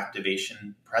vagal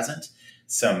activation present,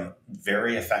 some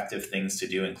very effective things to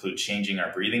do include changing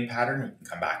our breathing pattern. We can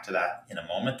come back to that in a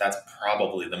moment. That's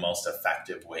probably the most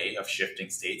effective way of shifting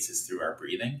states is through our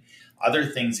breathing. Other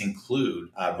things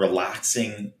include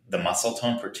relaxing the muscle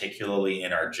tone, particularly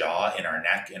in our jaw, in our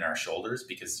neck, in our shoulders,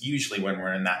 because usually when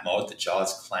we're in that mode, the jaw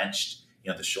is clenched.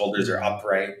 The shoulders are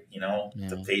upright,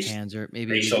 the hands are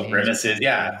maybe facial grimaces.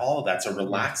 All of that. So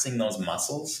relaxing those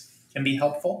muscles can be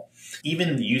helpful.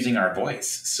 Even using our voice.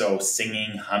 So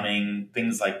singing, humming,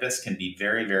 things like this can be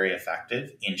very, very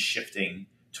effective in shifting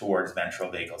towards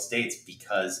ventral vagal states,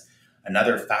 because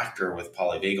another factor with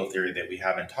polyvagal theory that we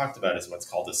haven't talked about is what's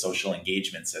called the social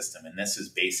engagement system. And this is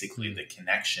basically the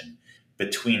connection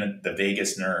between the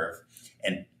vagus nerve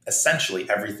and essentially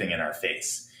everything in our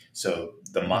face. So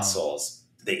the muscles,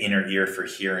 the inner ear for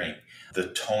hearing, the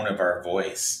tone of our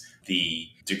voice, the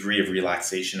degree of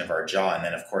relaxation of our jaw, and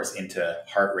then of course into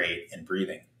heart rate and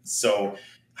breathing. So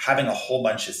having a whole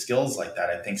bunch of skills like that,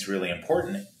 I think is really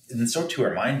important. And so too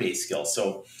are mind-based skills.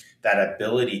 So that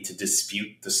ability to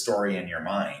dispute the story in your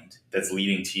mind that's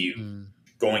leading to you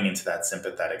going into that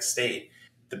sympathetic state.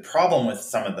 The problem with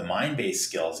some of the mind-based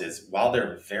skills is while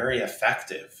they're very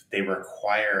effective, they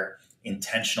require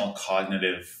intentional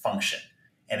cognitive function.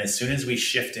 And as soon as we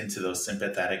shift into those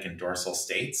sympathetic and dorsal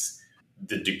states,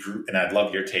 the degree, and I'd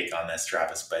love your take on this,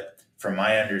 Travis, but from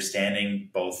my understanding,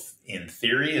 both in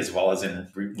theory as well as in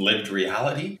lived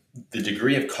reality, the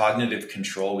degree of cognitive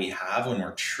control we have when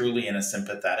we're truly in a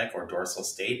sympathetic or dorsal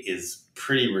state is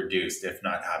pretty reduced, if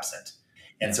not absent.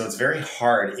 And so it's very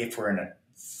hard if we're in a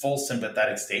full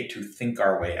sympathetic state to think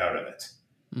our way out of it.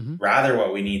 Rather,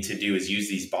 what we need to do is use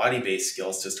these body-based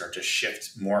skills to start to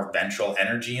shift more ventral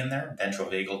energy in there, ventral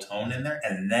vagal tone in there.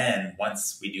 And then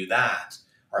once we do that,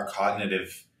 our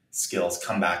cognitive skills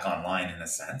come back online in a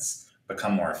sense,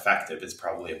 become more effective is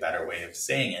probably a better way of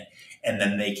saying it. And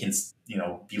then they can,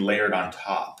 be layered on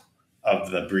top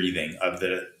of the breathing, of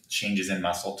the changes in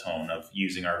muscle tone, of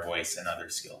using our voice and other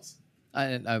skills.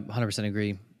 I 100%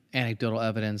 agree. Anecdotal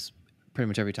evidence, pretty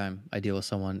much every time I deal with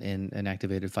someone in an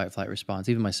activated fight-flight response,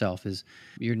 even myself, is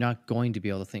you're not going to be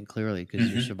able to think clearly because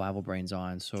your survival brain's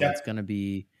on. So it's going to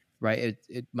be, right,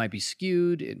 it might be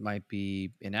skewed, it might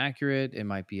be inaccurate, it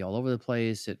might be all over the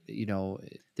place.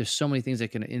 There's so many things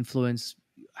that can influence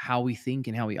how we think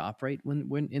and how we operate when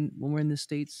we're in the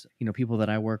states. People that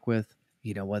I work with,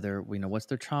 whether what's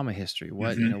their trauma history,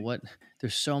 what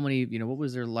there's so many, what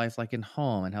was their life like in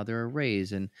home and how they were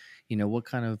raised, and what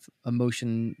kind of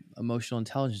emotional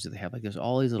intelligence do they have. Like there's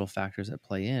all these little factors that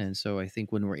play in. And so I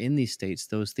think when we're in these states,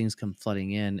 those things come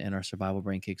flooding in and our survival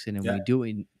brain kicks in, and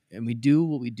we do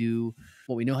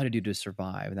what we know how to do to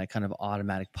survive. And that kind of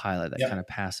automatic pilot, that kind of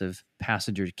passive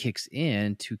passenger kicks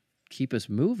in to keep us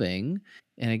moving.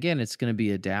 And again, it's going to be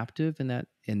adaptive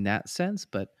in that sense,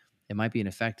 but it might be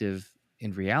ineffective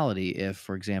in reality if,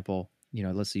 for example,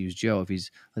 let's use Joe.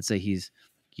 Let's say he's,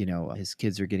 his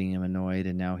kids are getting him annoyed,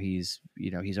 and now he's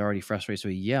already frustrated, so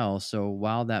he yells. So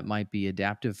while that might be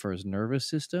adaptive for his nervous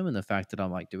system and the fact that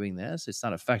I'm like doing this, it's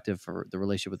not effective for the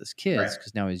relationship with his kids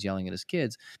because now he's yelling at his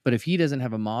kids. But if he doesn't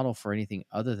have a model for anything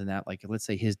other than that, like let's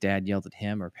say his dad yelled at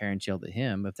him or parents yelled at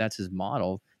him, if that's his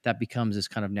model, that becomes this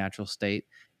kind of natural state,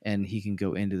 and he can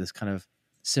go into this kind of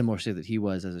similar state that he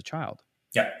was as a child.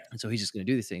 Yeah. And so he's just going to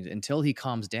do these things until he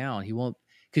calms down. He won't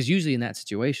Because usually in that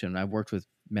situation, I've worked with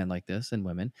men like this and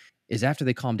women, is after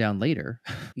they calm down later,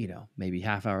 maybe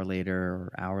half hour later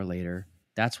or hour later,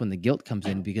 that's when the guilt comes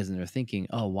in, because then they're thinking,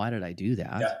 oh, why did I do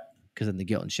that? Yeah. Because then the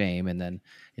guilt and shame. And then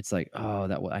it's like,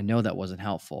 oh, I know that wasn't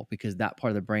helpful, because that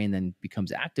part of the brain then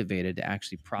becomes activated to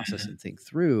actually process Mhm. and think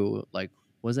through, like,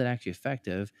 was it actually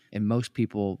effective? And most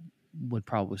people would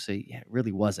probably say, yeah, it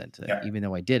really wasn't. Yeah. Even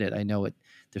though I did it, I know it.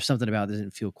 There's something about it that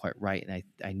doesn't feel quite right, and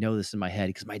I know this in my head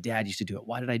because my dad used to do it.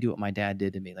 Why did I do what my dad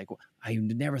did to me? Like, I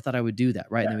never thought I would do that,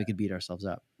 right? And then we could beat ourselves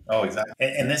up. Oh, exactly.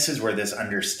 And this is where this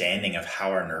understanding of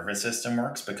how our nervous system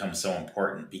works becomes so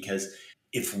important, because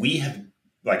if we have,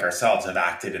 like ourselves, have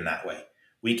acted in that way,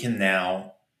 we can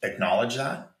now acknowledge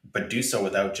that, but do so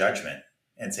without judgment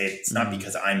and say, it's not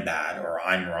because I'm bad or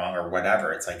I'm wrong or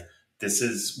whatever. It's like, this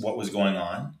is what was going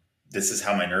on. This is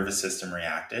how my nervous system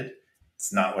reacted.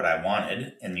 It's not what I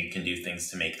wanted. And you can do things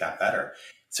to make that better.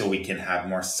 So we can have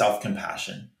more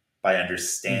self-compassion by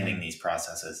understanding these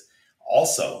processes.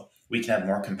 Also, we can have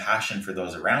more compassion for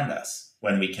those around us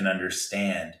when we can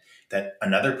understand that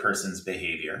another person's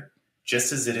behavior,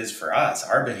 just as it is for us,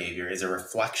 our behavior is a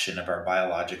reflection of our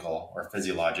biological or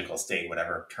physiological state,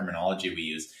 whatever terminology we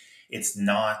use. It's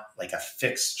not like a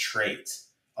fixed trait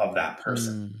of that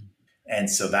person. And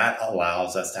so that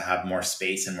allows us to have more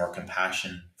space and more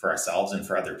compassion for ourselves and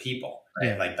for other people, right?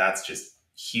 Yeah. Like, that's just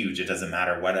huge. It doesn't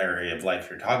matter what area of life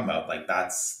you're talking about. Like,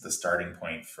 that's the starting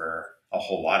point for a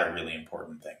whole lot of really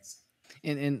important things.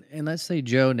 And let's say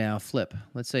Joe now flip.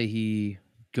 Let's say he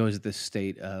goes at this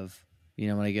state of,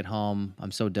 when I get home,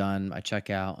 I'm so done. I check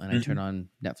out and I turn on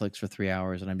Netflix for 3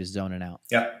 hours and I'm just zoning out.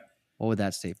 Yeah. What would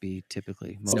that state be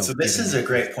typically? So this is a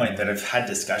great point that I've had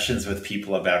discussions with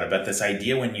people about this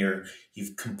idea when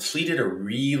you've completed a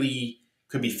really,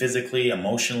 could be physically,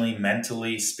 emotionally,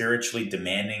 mentally, spiritually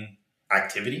demanding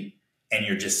activity, and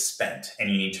you're just spent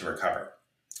and you need to recover.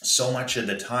 So much of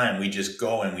the time we just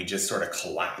go and we just sort of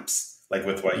collapse, like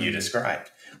with what you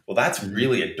described. Well, that's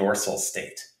really a dorsal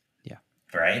state. Yeah.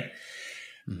 Right?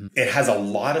 It has a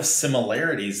lot of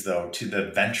similarities, though, to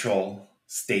the ventral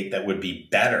state that would be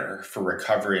better for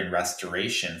recovery and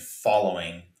restoration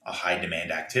following a high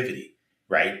demand activity,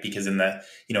 right? Because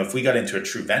if we got into a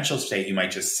true ventral state, you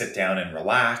might just sit down and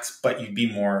relax, but you'd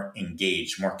be more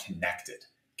engaged, more connected.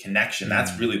 Connection,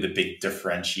 that's really the big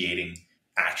differentiating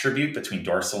attribute between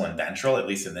dorsal and ventral, at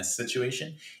least in this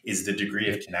situation, is the degree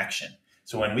of connection.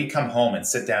 So when we come home and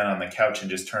sit down on the couch and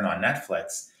just turn on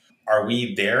Netflix, are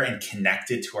we there and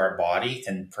connected to our body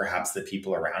and perhaps the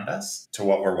people around us, to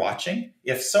what we're watching?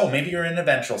 If so, maybe you're in a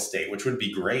ventral state, which would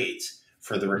be great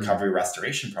for the recovery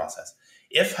restoration process.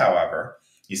 If, however,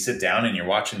 you sit down and you're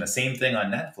watching the same thing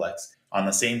on Netflix on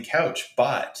the same couch,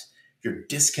 but you're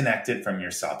disconnected from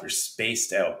yourself, you're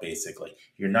spaced out, basically.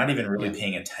 You're not even really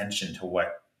paying attention to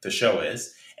what the show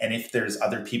is. And if there's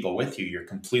other people with you, you're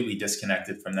completely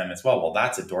disconnected from them as well. Well,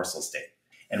 that's a dorsal state.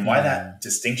 And why that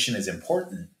distinction is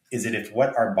important is that if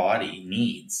what our body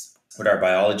needs, what our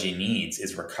biology needs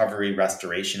is recovery,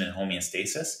 restoration, and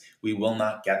homeostasis, we will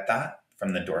not get that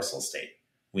from the dorsal state.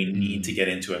 We need to get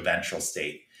into a ventral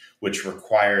state, which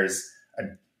requires a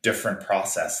different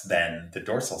process than the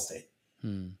dorsal state.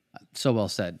 So well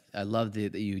said. I love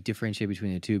that you differentiate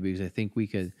between the two, because I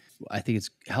think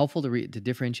it's helpful to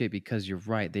differentiate, because you're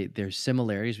right. There's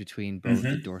similarities between both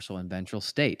the dorsal and ventral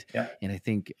state. Yeah. And I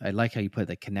think I like how you put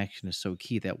the connection is so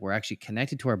key, that we're actually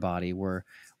connected to our body. We're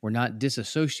not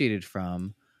disassociated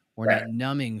from, we're not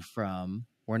numbing from,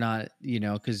 we're not,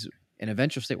 because in a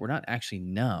ventral state, we're not actually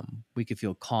numb. We could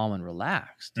feel calm and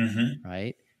relaxed,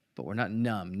 right? But we're not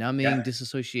numb. Numbing,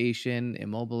 disassociation,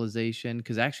 immobilization.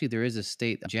 Because actually there is a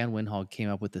state, Jan Winhall came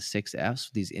up with the 6 Fs,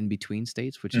 these in-between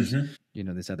states, which is,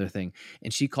 this other thing.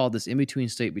 And she called this in-between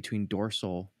state between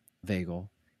dorsal vagal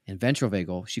and ventral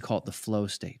vagal, she called it the flow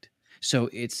state. So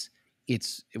it's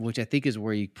which I think is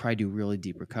where you probably do really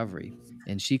deep recovery.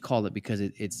 And she called it, because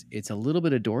it's a little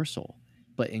bit of dorsal,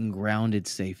 but in grounded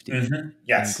safety, in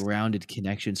grounded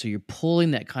connection. So you're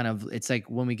pulling that kind of, it's like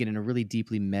when we get in a really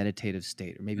deeply meditative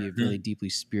state, or maybe a really deeply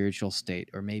spiritual state,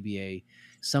 or maybe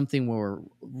something where we're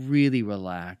really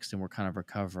relaxed and we're kind of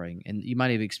recovering. And you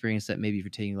might have experienced that maybe if you're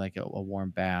taking like a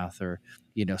warm bath, or,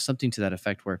 something to that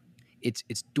effect, where it's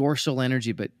dorsal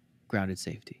energy, but grounded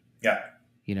safety. Yeah.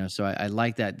 So I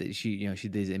like that she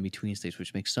does in between states,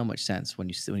 which makes so much sense when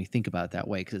you think about it that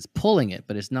way, because it's pulling it,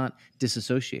 but it's not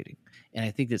disassociating. And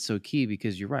I think that's so key,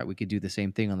 because you're right. We could do the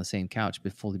same thing on the same couch,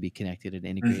 but fully be connected and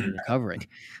integrated and recovering.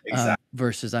 Exactly.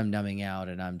 Versus I'm numbing out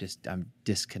and I'm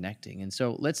disconnecting. And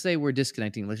so let's say we're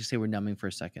disconnecting. Let's just say we're numbing for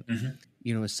a second.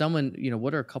 As someone,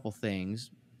 what are a couple things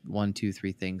one, two,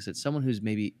 three things that someone who's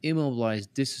maybe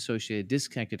immobilized, disassociated,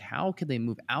 disconnected, how can they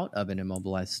move out of an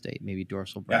immobilized state, maybe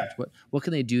dorsal Yeah. branch? What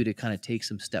can they do to kind of take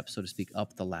some steps, so to speak,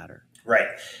 up the ladder? Right.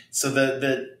 So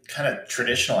the kind of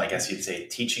traditional, I guess you'd say,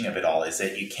 teaching of it all is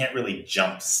that you can't really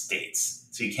jump states.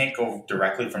 So you can't go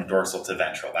directly from dorsal to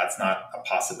ventral. That's not a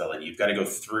possibility. You've got to go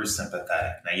through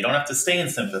sympathetic. Now, you don't have to stay in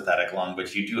sympathetic long,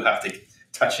 but you do have to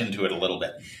touch into it a little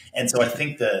bit. And so I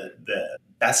think the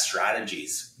best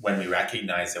strategies when we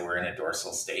recognize that we're in a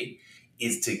dorsal state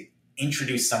is to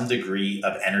introduce some degree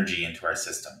of energy into our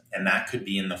system. And that could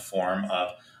be in the form of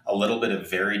a little bit of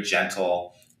very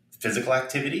gentle physical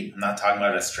activity. I'm not talking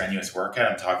about a strenuous workout.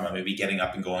 I'm talking about maybe getting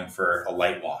up and going for a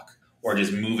light walk or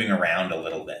just moving around a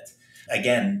little bit.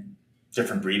 Again,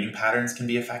 different breathing patterns can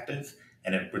be effective.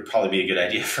 And it would probably be a good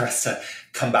idea for us to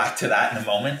come back to that in a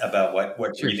moment about what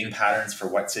breathing patterns for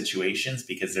what situations,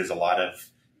 because there's a lot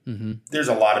of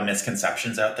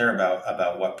misconceptions out there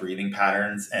about what breathing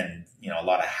patterns, and a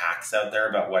lot of hacks out there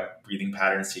about what breathing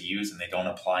patterns to use, and they don't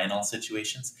apply in all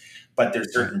situations. But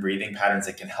there's certain breathing patterns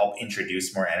that can help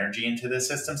introduce more energy into the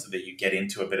system so that you get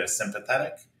into a bit of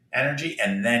sympathetic energy,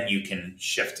 and then you can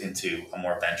shift into a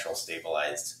more ventral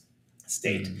stabilized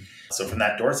state. So from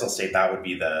that dorsal state, that would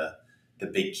be the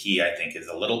big key, I think, is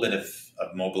a little bit of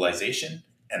mobilization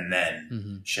and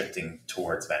then shifting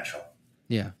towards ventral.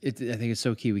 Yeah, I think it's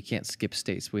so key. We can't skip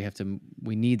states. We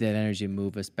need that energy to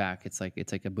move us back. It's like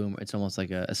a boom. It's almost like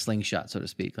a slingshot, so to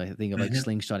speak. Like think of like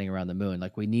slingshotting around the moon.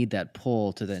 Like we need that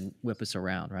pull to then whip us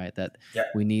around, right?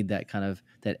 We need that kind of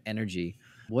that energy.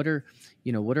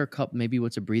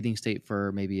 What's a breathing state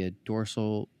for maybe a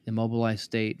dorsal immobilized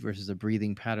state versus a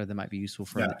breathing pattern that might be useful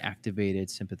for an activated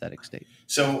sympathetic state?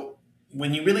 So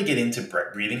when you really get into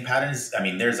breathing patterns, I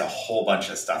mean, there's a whole bunch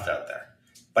of stuff out there.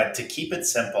 But to keep it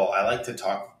simple, I like to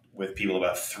talk with people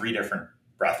about 3 different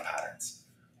breath patterns.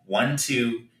 One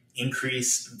to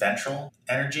increase ventral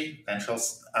energy, ventral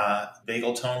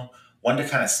vagal tone. One to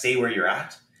kind of stay where you're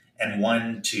at, and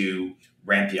one to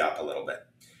ramp you up a little bit.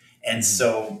 And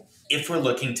so if we're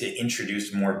looking to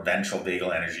introduce more ventral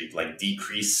vagal energy, like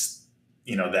decrease,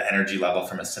 the energy level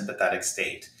from a sympathetic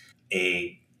state,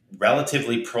 a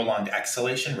relatively prolonged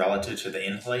exhalation relative to the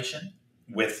inhalation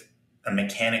with a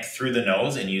mechanic through the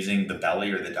nose and using the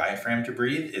belly or the diaphragm to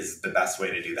breathe is the best way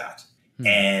to do that.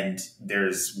 And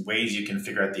there's ways you can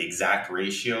figure out the exact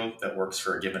ratio that works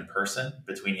for a given person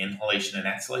between inhalation and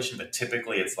exhalation, but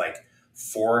typically it's like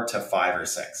 4 to 5 or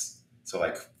 6. So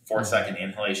like 4-second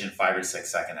inhalation, 5 or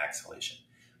 6-second exhalation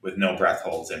with no breath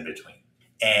holds in between.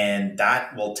 And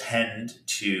that will tend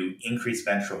to increase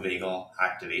ventral vagal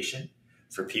activation.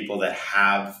 For people that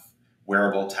have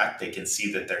wearable tech, they can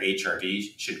see that their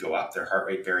HRV should go up, their heart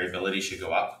rate variability should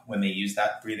go up when they use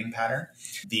that breathing pattern.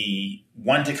 The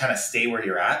one to kind of stay where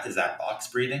you're at is that box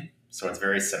breathing. So it's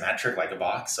very symmetric, like a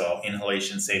box. So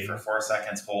inhalation, say for 4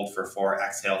 seconds, hold for 4,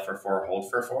 exhale for 4, hold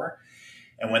for 4.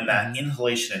 And when that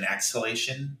inhalation and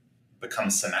exhalation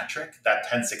becomes symmetric, that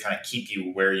tends to kind of keep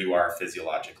you where you are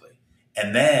physiologically.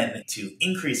 And then to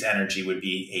increase energy would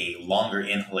be a longer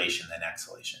inhalation than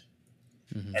exhalation.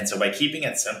 And so by keeping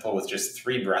it simple with just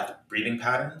 3 breathing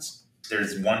patterns,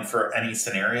 there's one for any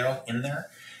scenario in there.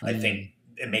 I think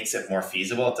it makes it more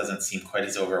feasible. It doesn't seem quite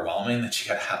as overwhelming that you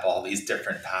got to have all these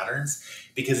different patterns.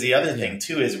 Because the other thing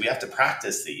too is we have to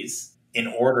practice these in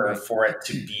order for it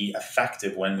to be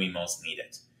effective when we most need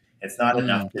it. It's not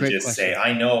enough to just say,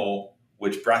 I know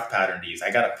which breath pattern to use.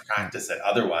 I got to practice it.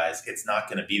 Otherwise, it's not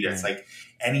going to be there. It's like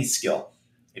any skill.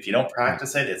 If you don't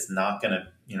practice it, you're not going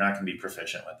to be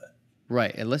proficient with it.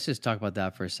 Right. And let's just talk about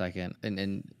that for a second.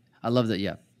 And I love that.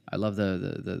 Yeah. I love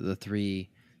the 3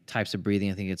 types of breathing.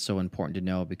 I think it's so important to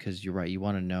know, because you're right. You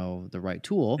want to know the right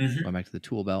tool. Going back to the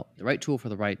tool belt, the right tool for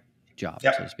the right job, so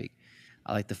to speak.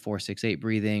 I like the 4-6-8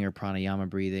 breathing or pranayama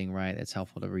breathing, right? It's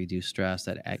helpful to reduce stress,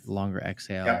 that longer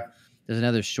exhale. There's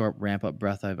another short ramp up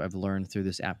breath I've learned through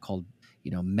this app called,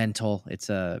 Mental. It's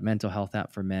a mental health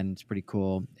app for men. It's pretty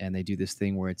cool. And they do this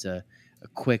thing where it's a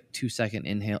quick 2-second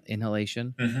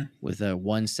inhalation with a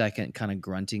 1-second kind of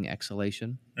grunting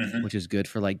exhalation, which is good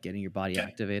for like getting your body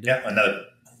activated. Yeah, another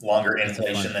longer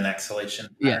inhalation than exhalation.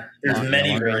 Yeah, there's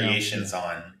many variations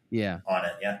on it. Yeah,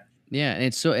 and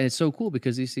it's so cool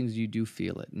because these things, you do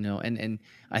feel it, and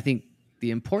I think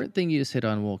the important thing you just hit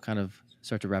on, we'll kind of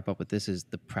start to wrap up with this, is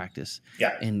the practice.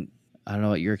 Yeah. And I don't know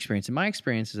what your experience. In my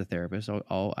experience as a therapist,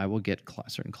 I will get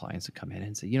certain clients to come in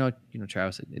and say,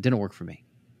 Travis, it didn't work for me.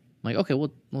 I'm like, okay, well,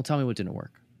 tell me what didn't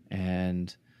work.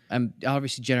 And I'm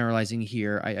obviously generalizing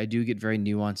here. I do get very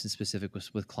nuanced and specific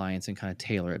with clients and kind of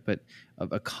tailor it. But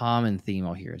a common theme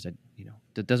I'll hear is that,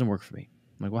 that doesn't work for me.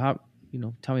 I'm like, well,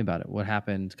 tell me about it. What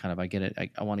happened? Kind of, I get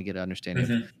it. I want to get an understanding of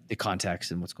Hmm. the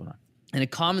context and what's going on. And a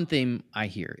common theme I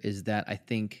hear is that I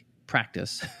think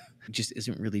practice just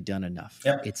isn't really done enough.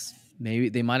 Yep. It's maybe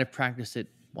they might have practiced it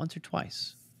once or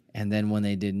twice. And then when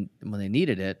they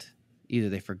needed it, either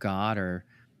they forgot or,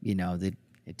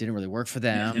 it didn't really work for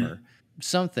them or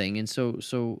something. And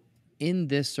so in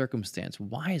this circumstance,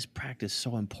 why is practice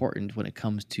so important when it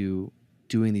comes to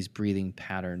doing these breathing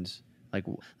patterns? Like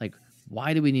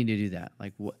why do we need to do that?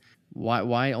 Like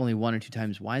why only one or two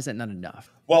times? Why is that not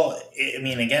enough? Well, I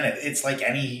mean, again, it's like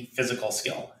any physical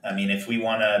skill. I mean, if we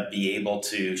want to be able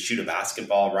to shoot a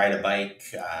basketball, ride a bike,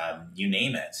 you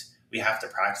name it, we have to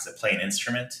practice it. Play an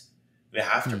instrument, we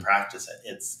have to practice it.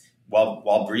 It's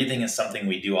while breathing is something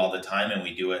we do all the time, and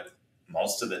we do it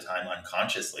most of the time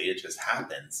unconsciously. It just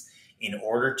happens. In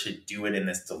order to do it in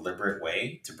this deliberate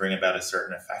way to bring about a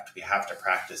certain effect, we have to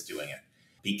practice doing it.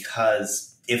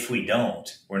 Because if we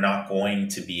don't, we're not going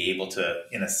to be able to,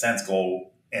 in a sense,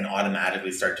 go and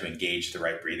automatically start to engage the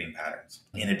right breathing patterns.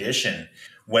 In addition,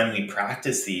 when we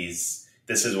practice these,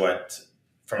 this is what,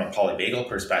 from a polyvagal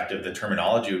perspective, the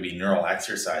terminology would be neural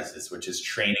exercises, which is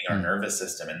training our nervous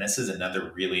system. And this is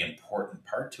another really important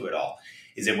part to it all,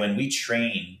 is that when we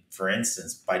train, for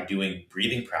instance, by doing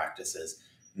breathing practices,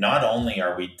 not only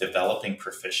are we developing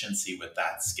proficiency with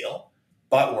that skill,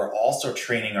 but we're also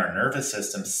training our nervous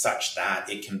system such that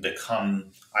it can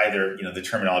become either, the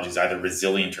terminology is either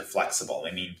resilient or flexible.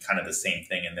 I mean, kind of the same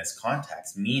thing in this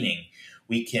context, meaning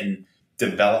we can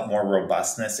develop more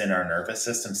robustness in our nervous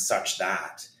system such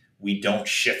that we don't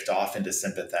shift off into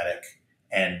sympathetic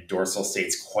and dorsal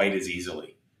states quite as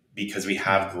easily because we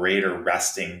have greater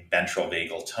resting ventral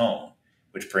vagal tone,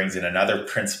 which brings in another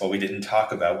principle we didn't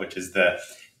talk about, which is the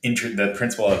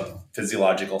principle of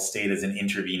physiological state as an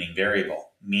intervening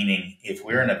variable, meaning if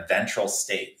we're in a ventral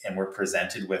state and we're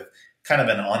presented with kind of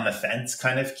an on the fence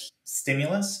kind of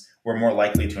stimulus, we're more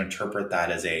likely to interpret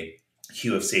that as a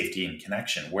cue of safety and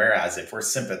connection. Whereas if we're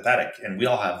sympathetic, and we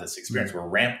all have this experience, we're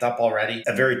ramped up already,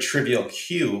 a very trivial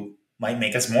cue might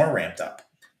make us more ramped up.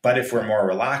 But if we're more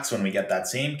relaxed when we get that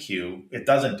same cue, it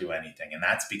doesn't do anything. And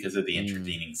that's because of the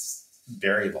intervening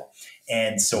variable.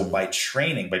 And so by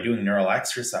training, by doing neural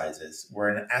exercises,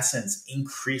 we're in essence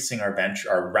increasing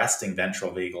our resting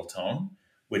ventral vagal tone,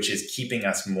 which is keeping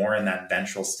us more in that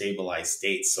ventral stabilized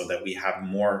state so that we have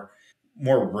more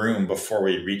room before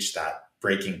we reach that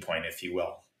breaking point, if you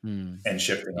will, and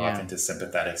shifting off into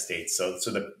sympathetic states. So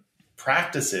the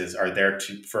practices are there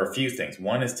for a few things.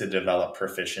 One is to develop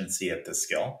proficiency at the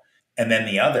skill. And then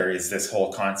the other is this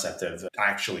whole concept of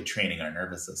actually training our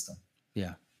nervous system.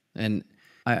 Yeah. And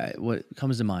what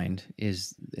comes to mind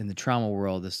is in the trauma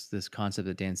world, this concept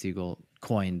that Dan Siegel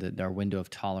coined, that our window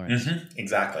of tolerance.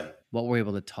 Exactly. What we're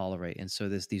able to tolerate. And so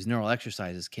these neural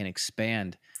exercises can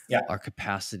expand our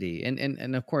capacity.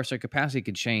 And of course, our capacity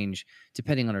could change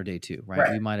depending on our day too,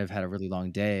 right? We might have had a really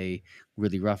long day,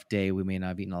 really rough day. We may not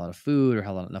have eaten a lot of food or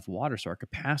had enough water. So our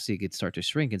capacity could start to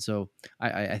shrink. And so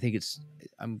I think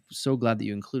I'm so glad that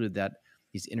you included that,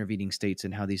 these intervening states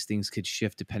and how these things could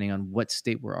shift depending on what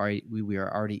state we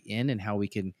are already in and how we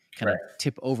can kind of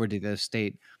tip over to the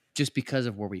state just because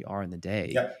of where we are in the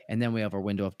day. And then we have our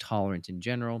window of tolerance in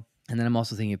general. And then I'm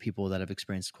also thinking of people that have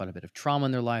experienced quite a bit of trauma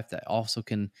in their life that also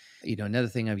can, another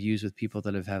thing I've used with people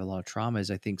that have had a lot of trauma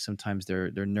is I think sometimes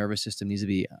their nervous system needs to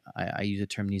be, I use the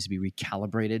term needs to be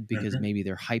recalibrated because maybe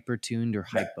they're hyper tuned or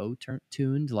hypo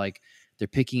tuned, like they're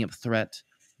picking up threat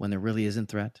when there really isn't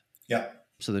threat.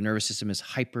 So the nervous system is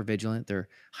hyper vigilant. They're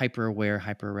hyper aware,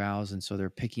 hyper aroused. And so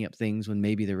they're picking up things when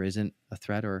maybe there isn't a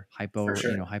threat, or hypo,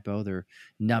 hypo. They're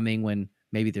numbing when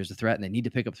maybe there's a threat and they need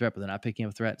to pick up threat, but they're not picking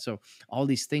up threat. So all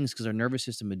these things, because our nervous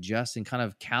system adjusts and kind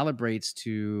of calibrates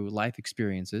to life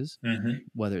experiences,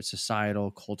 whether it's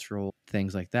societal, cultural,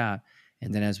 things like that.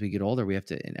 And then as we get older, we have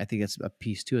to, and I think that's a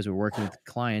piece too, as we're working with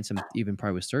clients and even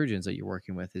probably with surgeons that you're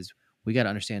working with, is we got to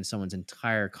understand someone's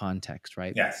entire context,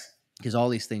 right? Yes. Because all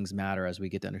these things matter as we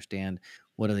get to understand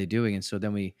what are they doing. And so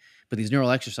then but these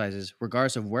neural exercises,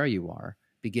 regardless of where you are,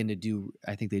 begin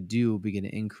to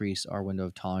increase our window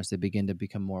of tolerance. They begin to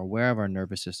become more aware of our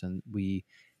nervous system. We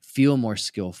feel more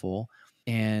skillful.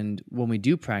 And when we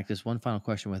do practice, one final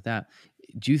question with that,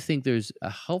 do you think there's a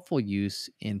helpful use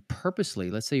in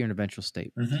purposely, let's say you're in a ventral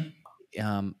state,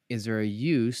 is there a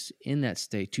use in that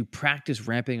state to practice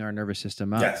ramping our nervous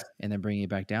system up and then bringing it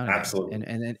back down again?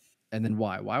 Absolutely. And then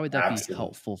why? Why would that be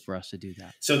helpful for us to do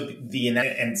that?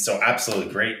 So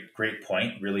absolutely great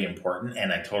point, really important.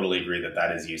 And I totally agree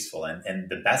that is useful. And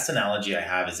the best analogy I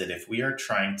have is that if we are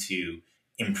trying to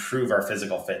improve our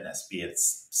physical fitness, be it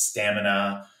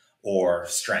stamina or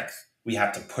strength, we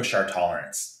have to push our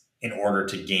tolerance. in order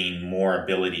to gain more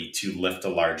ability to lift a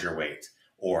larger weight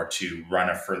or to run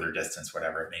a further distance,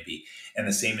 whatever it may be. And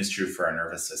the same is true for our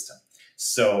nervous system.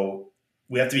 So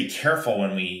we have to be careful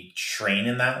when we train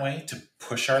in that way to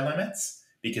push our limits,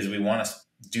 because we want to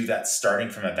do that starting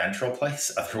from a ventral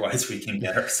place. Otherwise, we can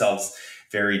get ourselves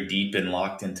very deep and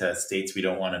locked into states we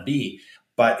don't want to be.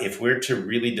 But if we're to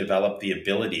really develop the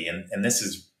ability, and this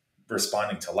is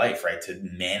responding to life, right, to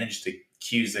manage the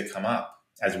cues that come up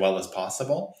as well as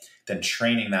possible, then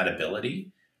training that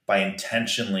ability by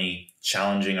intentionally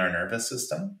challenging our nervous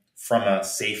system from a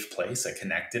safe place, a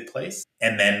connected place,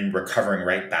 and then recovering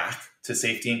right back to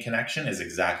safety and connection is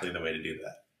exactly the way to do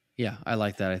that. Yeah, I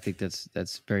like that. I think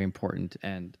that's very important.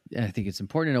 And I think it's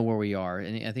important to know where we are.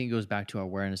 And I think it goes back to our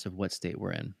awareness of what state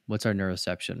we're in. What's our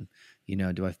neuroception?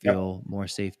 Do I feel more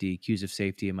safety, cues of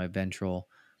safety in my ventral,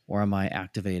 or am I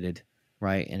activated,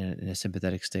 right, in a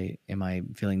sympathetic state? Am I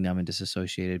feeling numb and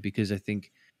disassociated? Because I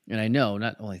think, and I know,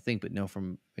 not only think, but know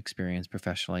from experience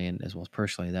professionally and as well as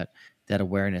personally, that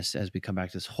awareness, as we come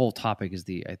back to this whole topic, is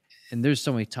and there's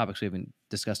so many topics we haven't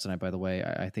discussed tonight, by the way.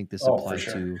 I think this applies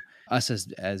to us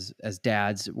as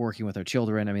dads working with our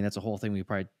children. I mean, that's a whole thing we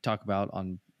probably talk about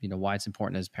on, why it's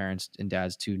important as parents and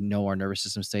dads to know our nervous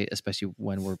system state, especially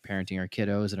when we're parenting our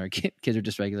kiddos and our kids are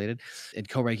dysregulated, and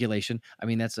co-regulation. I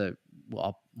mean, that's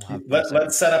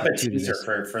let's set up a teaser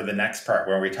for the next part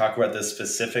where we talk about this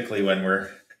specifically when we're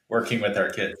working with our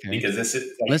kids, because this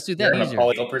is let's do that. From a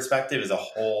polyvagal perspective is a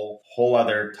whole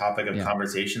other topic of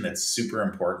conversation that's super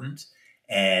important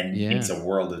and makes a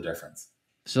world of difference.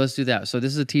 So let's do that. So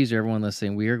this is a teaser, everyone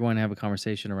listening. We are going to have a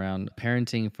conversation around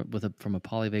parenting from a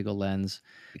polyvagal lens,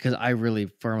 because I really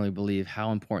firmly believe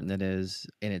how important that is.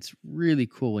 And it's really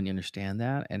cool when you understand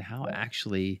that, and how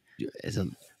actually, is a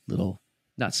little,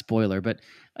 not spoiler, but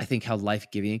I think how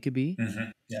life-giving it could be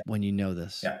when you know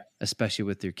this, especially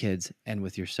with your kids and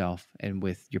with yourself and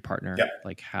with your partner,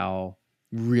 like how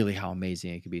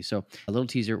amazing it could be. So a little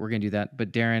teaser, we're going to do that.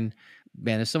 But Darin,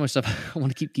 man, there's so much stuff I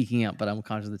want to keep geeking out, but I'm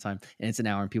conscious of the time, and it's an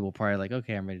hour, and people are probably like,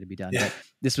 okay, I'm ready to be done. But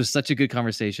this was such a good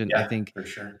conversation. I think, for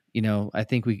sure. I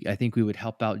think we would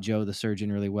help out Joe, the surgeon,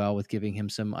 really well with giving him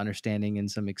some understanding and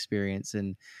some experience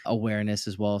and awareness,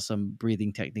 as well as some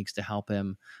breathing techniques to help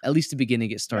him at least to begin to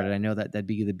get started. I know that'd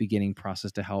be the beginning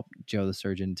process to help Joe, the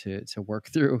surgeon, to work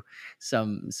through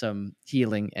some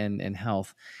healing and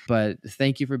health. But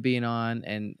thank you for being on.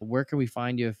 And where can we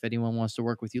find you if anyone wants to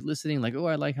work with you listening? Like, oh,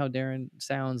 I like how Darin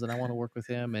sounds and I want to work with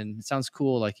him, and it sounds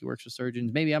cool, like he works with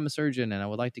surgeons. Maybe I'm a surgeon and I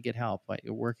would like to get help. Like,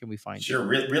 where can we find you? Sure.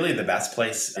 Really the best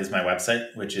place is my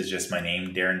website, which is just my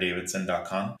name,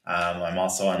 darindavidson.com. I'm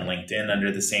also on LinkedIn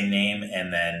under the same name.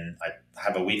 And then I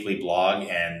have a weekly blog,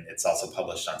 and it's also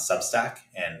published on Substack.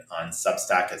 And on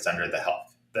Substack, it's under the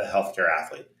healthcare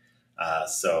athlete.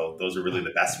 So those are really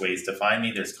the best ways to find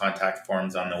me. There's contact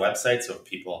forms on the website. So if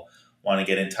people want to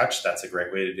get in touch, that's a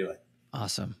great way to do it.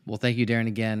 Awesome. Well, thank you, Darin,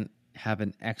 again. Have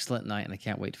an excellent night, and I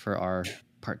can't wait for our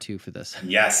part 2 for this.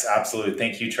 Yes, absolutely.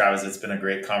 Thank you, Travis. It's been a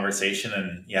great conversation,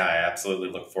 and I absolutely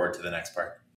look forward to the next part.